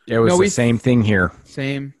 It was the same thing here.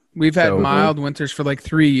 Same. We've had mild winters for like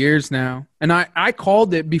 3 years now. And I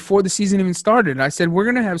called it before the season even started. I said, we're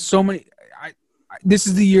going to have so many. This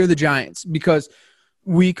is the year of the Giants, because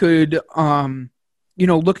we could,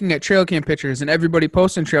 looking at trail cam pictures and everybody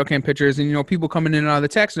posting trail cam pictures, and, you know, people coming in and out of the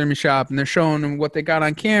taxidermy shop and they're showing them what they got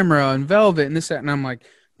on camera and velvet and this, that. And I'm like,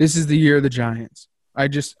 this is the year of the Giants. I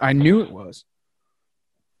knew it was.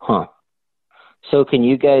 Huh. So can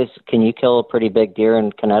you kill a pretty big deer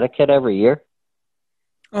in Connecticut every year?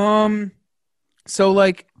 So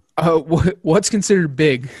like, what's considered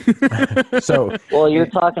big? Well, you're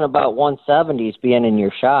talking about 170s being in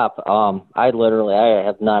your shop. I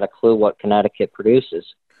have not a clue what Connecticut produces.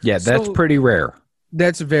 Yeah, that's pretty rare.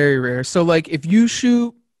 That's very rare. So like, if you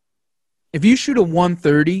shoot a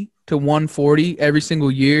 130 to 140 every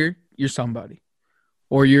single year, you're somebody,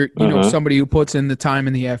 or you're somebody who puts in the time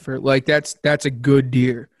and the effort. Like that's a good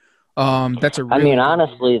deer. That's a. Really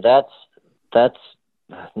honestly, that's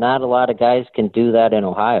not a lot of guys can do that in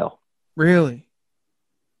Ohio. Really?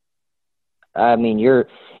 I mean, you're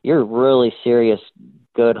really serious,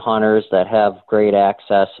 good hunters that have great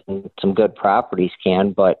access and some good properties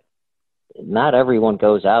can, but not everyone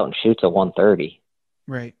goes out and shoots a 130.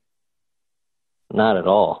 Right. Not at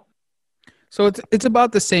all. So it's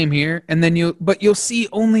about the same here, and then you'll see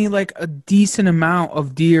only like a decent amount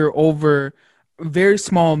of deer over a very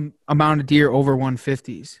small amount of deer over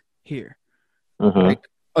 150s here, like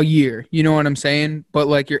a year. You know what I'm saying? But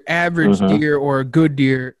like your average deer or a good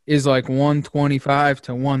deer is like 125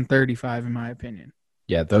 to 135 in my opinion.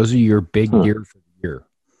 Yeah, those are your big deer for the year.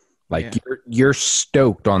 Like you're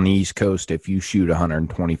stoked on the East Coast if you shoot a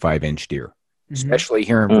 125-inch deer, especially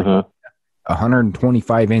here in Virginia.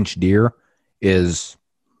 125-inch deer is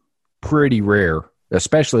pretty rare,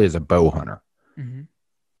 especially as a bow hunter.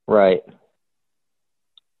 Right.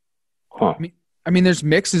 Huh. I mean, there's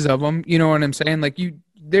mixes of them. You know what I'm saying? Like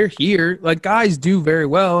they're here. Like guys do very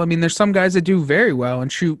well. I mean, there's some guys that do very well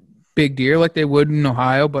and shoot big deer like they would in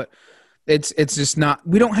Ohio, but it's just not.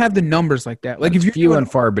 We don't have the numbers like that. Like if you're few and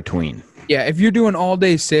far between. Yeah, if you're doing all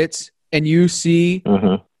day sits and you see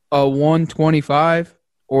a 125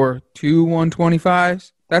 or 2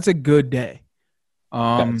 125s, that's a good day.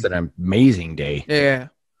 That's an amazing day. Yeah.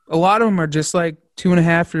 A lot of them are just like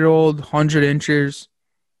 2.5-year-old, 100 inches,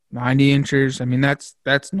 90 inches. I mean, that's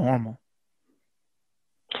normal.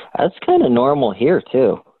 That's kind of normal here,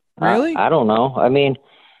 too. Really? I don't know. I mean,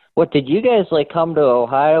 what, did you guys like come to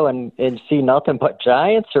Ohio and see nothing but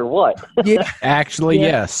giants or what? Yeah. Actually,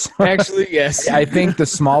 yes. Actually, yes. I think the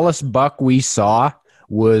smallest buck we saw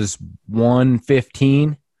was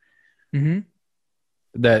 115. And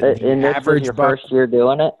this was your first year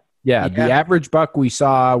doing it? Yeah, the average buck we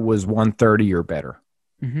saw was 130 or better.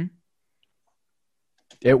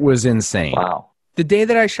 It was insane. Wow. The day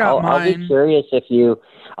that I shot mine, I'll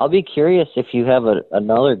be curious if you have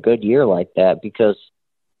another good year like that, because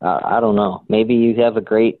I don't know, maybe you have a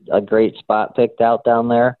great spot picked out down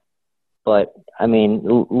there. But I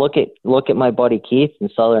mean, look at my buddy Keith in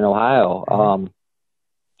Southern Ohio.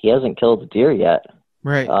 He hasn't killed a deer yet.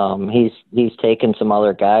 Right. He's taken some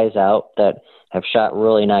other guys out that have shot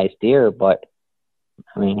really nice deer, but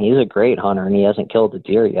I mean, he's a great hunter and he hasn't killed a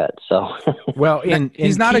deer yet. So, well,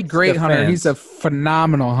 he's not a great hunter. He's a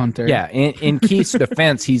phenomenal hunter. Yeah. In Keith's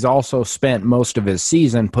defense, he's also spent most of his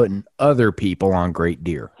season putting other people on great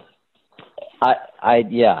deer. I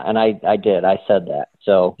did. I said that.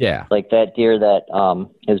 So yeah, like that deer that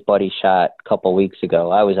his buddy shot a couple weeks ago,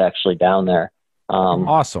 I was actually down there.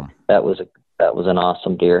 Awesome. That was an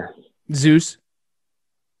awesome deer. Zeus.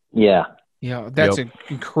 Yeah. Yeah, that's an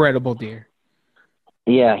incredible deer.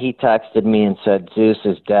 Yeah, he texted me and said Zeus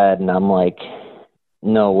is dead, and I'm like,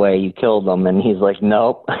 no way, you killed him. And he's like,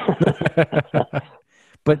 nope. but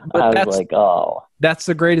I was like, oh, that's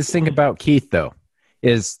the greatest thing about Keith, though,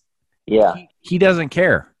 is he doesn't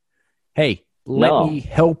care. Hey, let me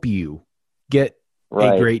help you get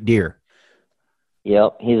a great deer.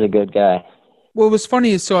 Yep, he's a good guy. What was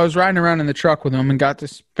funny is, so I was riding around in the truck with him and got to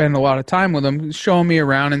spend a lot of time with him, showing me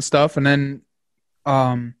around and stuff. And then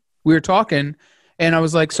we were talking, and I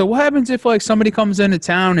was like, so what happens if like somebody comes into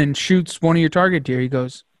town and shoots one of your target deer? He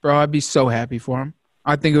goes, bro, I'd be so happy for him.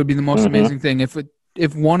 I think it would be the most amazing thing. If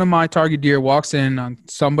one of my target deer walks in on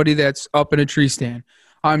somebody that's up in a tree stand,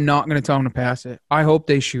 I'm not going to tell them to pass it. I hope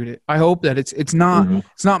they shoot it. I hope that it's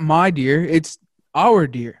not my deer. It's our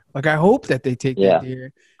deer. Like, I hope that they take that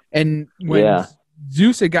deer. And when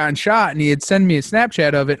Zeus had gotten shot and he had sent me a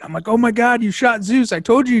Snapchat of it, I'm like, oh my God, you shot Zeus. I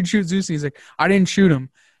told you you'd shoot Zeus. And he's like, I didn't shoot him.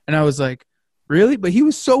 And I was like, really? But he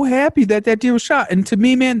was so happy that deer was shot. And to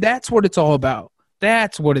me, man, that's what it's all about.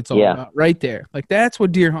 That's what it's all about right there. Like, that's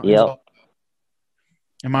what deer hunting is all about.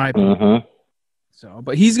 In my opinion. So,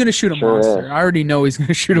 but he's going to shoot a monster. I already know he's going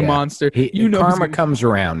to shoot a monster. Karma comes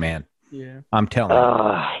around, man. Yeah, I'm telling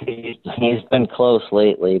you. He's been close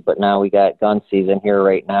lately, but now we got gun season here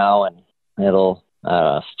right now, and it'll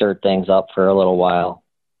stir things up for a little while.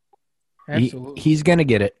 Absolutely. He's going to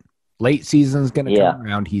get it. Late season's going to come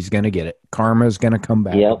around. He's going to get it. Karma's going to come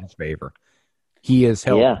back in his favor. He has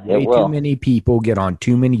helped way too many people get on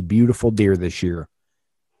too many beautiful deer this year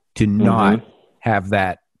to not have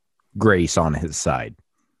that grace on his side.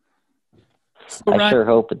 So, I sure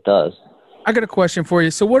hope it does. I got a question for you.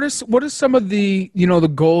 So what are some of the, the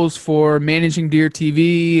goals for managing Deer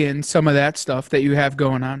TV and some of that stuff that you have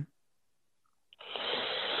going on?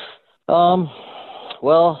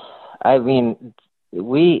 Well, I mean,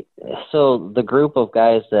 the group of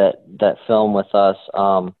guys that film with us,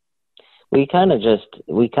 we kind of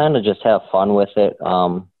just have fun with it.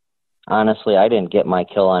 Honestly, I didn't get my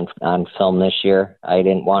kill on film this year. I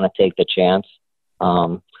didn't want to take the chance.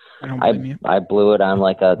 I blew it on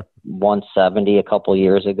like a 170 a couple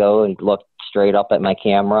years ago and looked straight up at my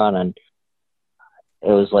camera, and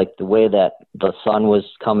it was like the way that the sun was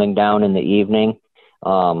coming down in the evening.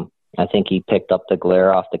 I think he picked up the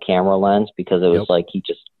glare off the camera lens because it was like he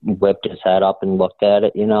just whipped his head up and looked at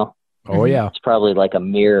it, you know? Oh, yeah. It's probably like a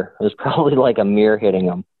mirror. It was probably like a mirror hitting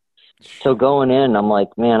him. So going in, I'm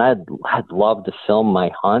like, man, I'd love to film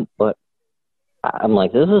my hunt, but I'm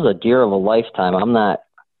like, this is a deer of a lifetime. I'm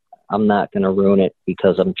not going to ruin it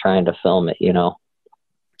because I'm trying to film it, you know?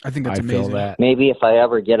 I think that's amazing. Feel that. Maybe if I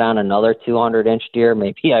ever get on another 200-inch deer,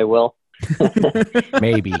 maybe I will.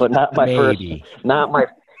 Maybe. But not my first.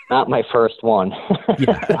 Not my first one.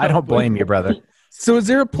 Yeah, I don't blame you, brother. So is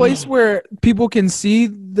there a place where people can see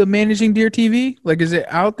the Managing Deer TV? Like, is it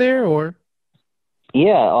out there or?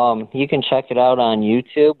 Yeah, you can check it out on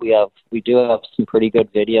YouTube. We do have some pretty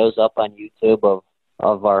good videos up on YouTube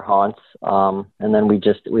of our hunts. And then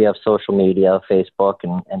we have social media, Facebook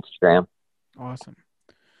and Instagram. Awesome.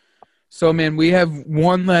 So, man, we have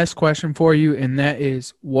one last question for you, and that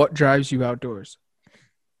is, what drives you outdoors?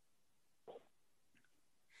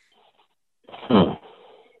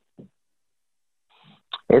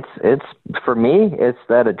 It's for me, it's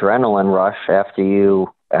that adrenaline rush after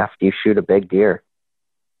you shoot a big deer.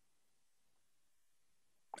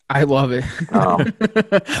 I love it.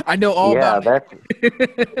 I know all about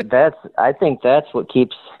it. that's I think that's what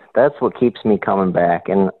keeps me coming back.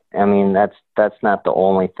 And I mean, that's not the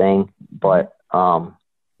only thing, but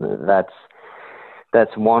that's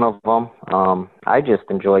one of them. I just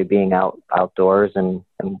enjoy being outdoors and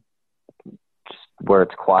just where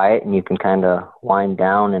it's quiet and you can kind of wind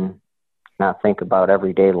down and not think about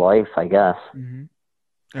everyday life, I guess. Mm-hmm.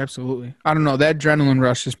 Absolutely. I don't know. That adrenaline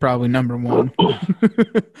rush is probably number one.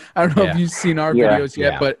 I don't know if you've seen our videos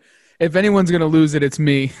yet, but if anyone's going to lose it, it's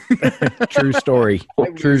me. True story.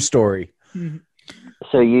 True story.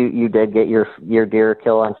 So you did get your deer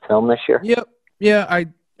kill on film this year? Yep. Yeah,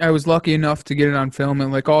 I was lucky enough to get it on film,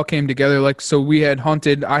 and like all came together. Like, so we had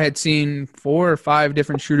hunted. I had seen 4 or 5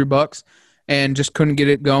 different shooter bucks and just couldn't get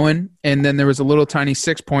it going. And then there was a little tiny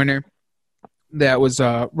 6-pointer that was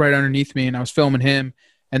right underneath me, and I was filming him.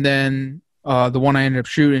 And then the one I ended up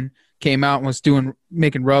shooting came out and was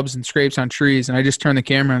making rubs and scrapes on trees, and I just turned the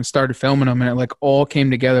camera and started filming them, and it like all came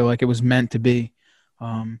together like it was meant to be.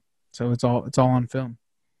 So it's all on film.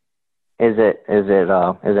 Is it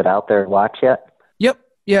out there to watch yet? Yep.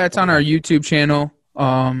 Yeah, it's on our YouTube channel,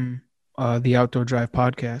 the Outdoor Drive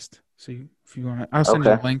podcast. So if you want, I'll send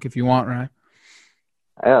you a link if you want, Ryan.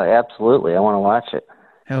 Oh, absolutely. I want to watch it.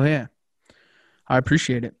 Hell yeah. I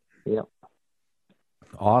appreciate it. Yep.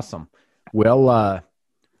 Awesome. Well,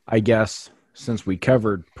 I guess since we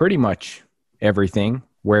covered pretty much everything,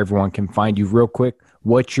 where everyone can find you real quick,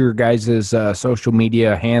 what's your guys' social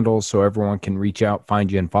media handles so everyone can reach out,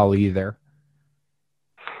 find you, and follow you there?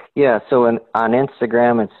 Yeah, so on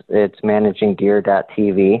Instagram, it's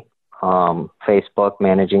managingdeer.tv. Facebook,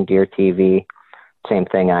 Managing Deer TV. Same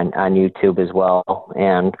thing on YouTube as well.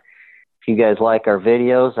 And if you guys like our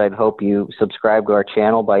videos, I'd hope you subscribe to our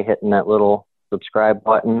channel by hitting that little subscribe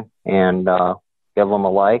button and give them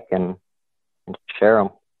a like and share them.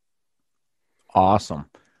 Awesome.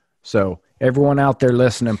 So everyone out there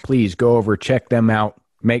listening, please go over, check them out.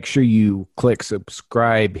 Make sure you click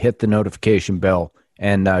subscribe, hit the notification bell,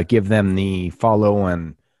 and give them the follow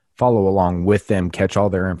and follow along with them, catch all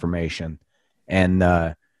their information. And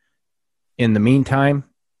in the meantime,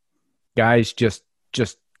 guys, just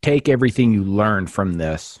take everything you learned from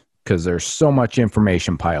this, because there's so much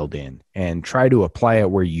information piled in, and try to apply it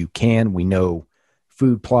where you can. We know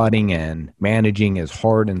food plotting and managing is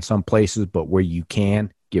hard in some places, but where you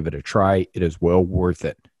can, give it a try. It is well worth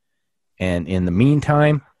it. And in the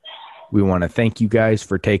meantime, we want to thank you guys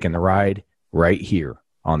for taking the ride right here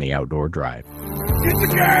on the Outdoor Drive. Get the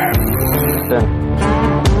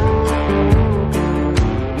gas!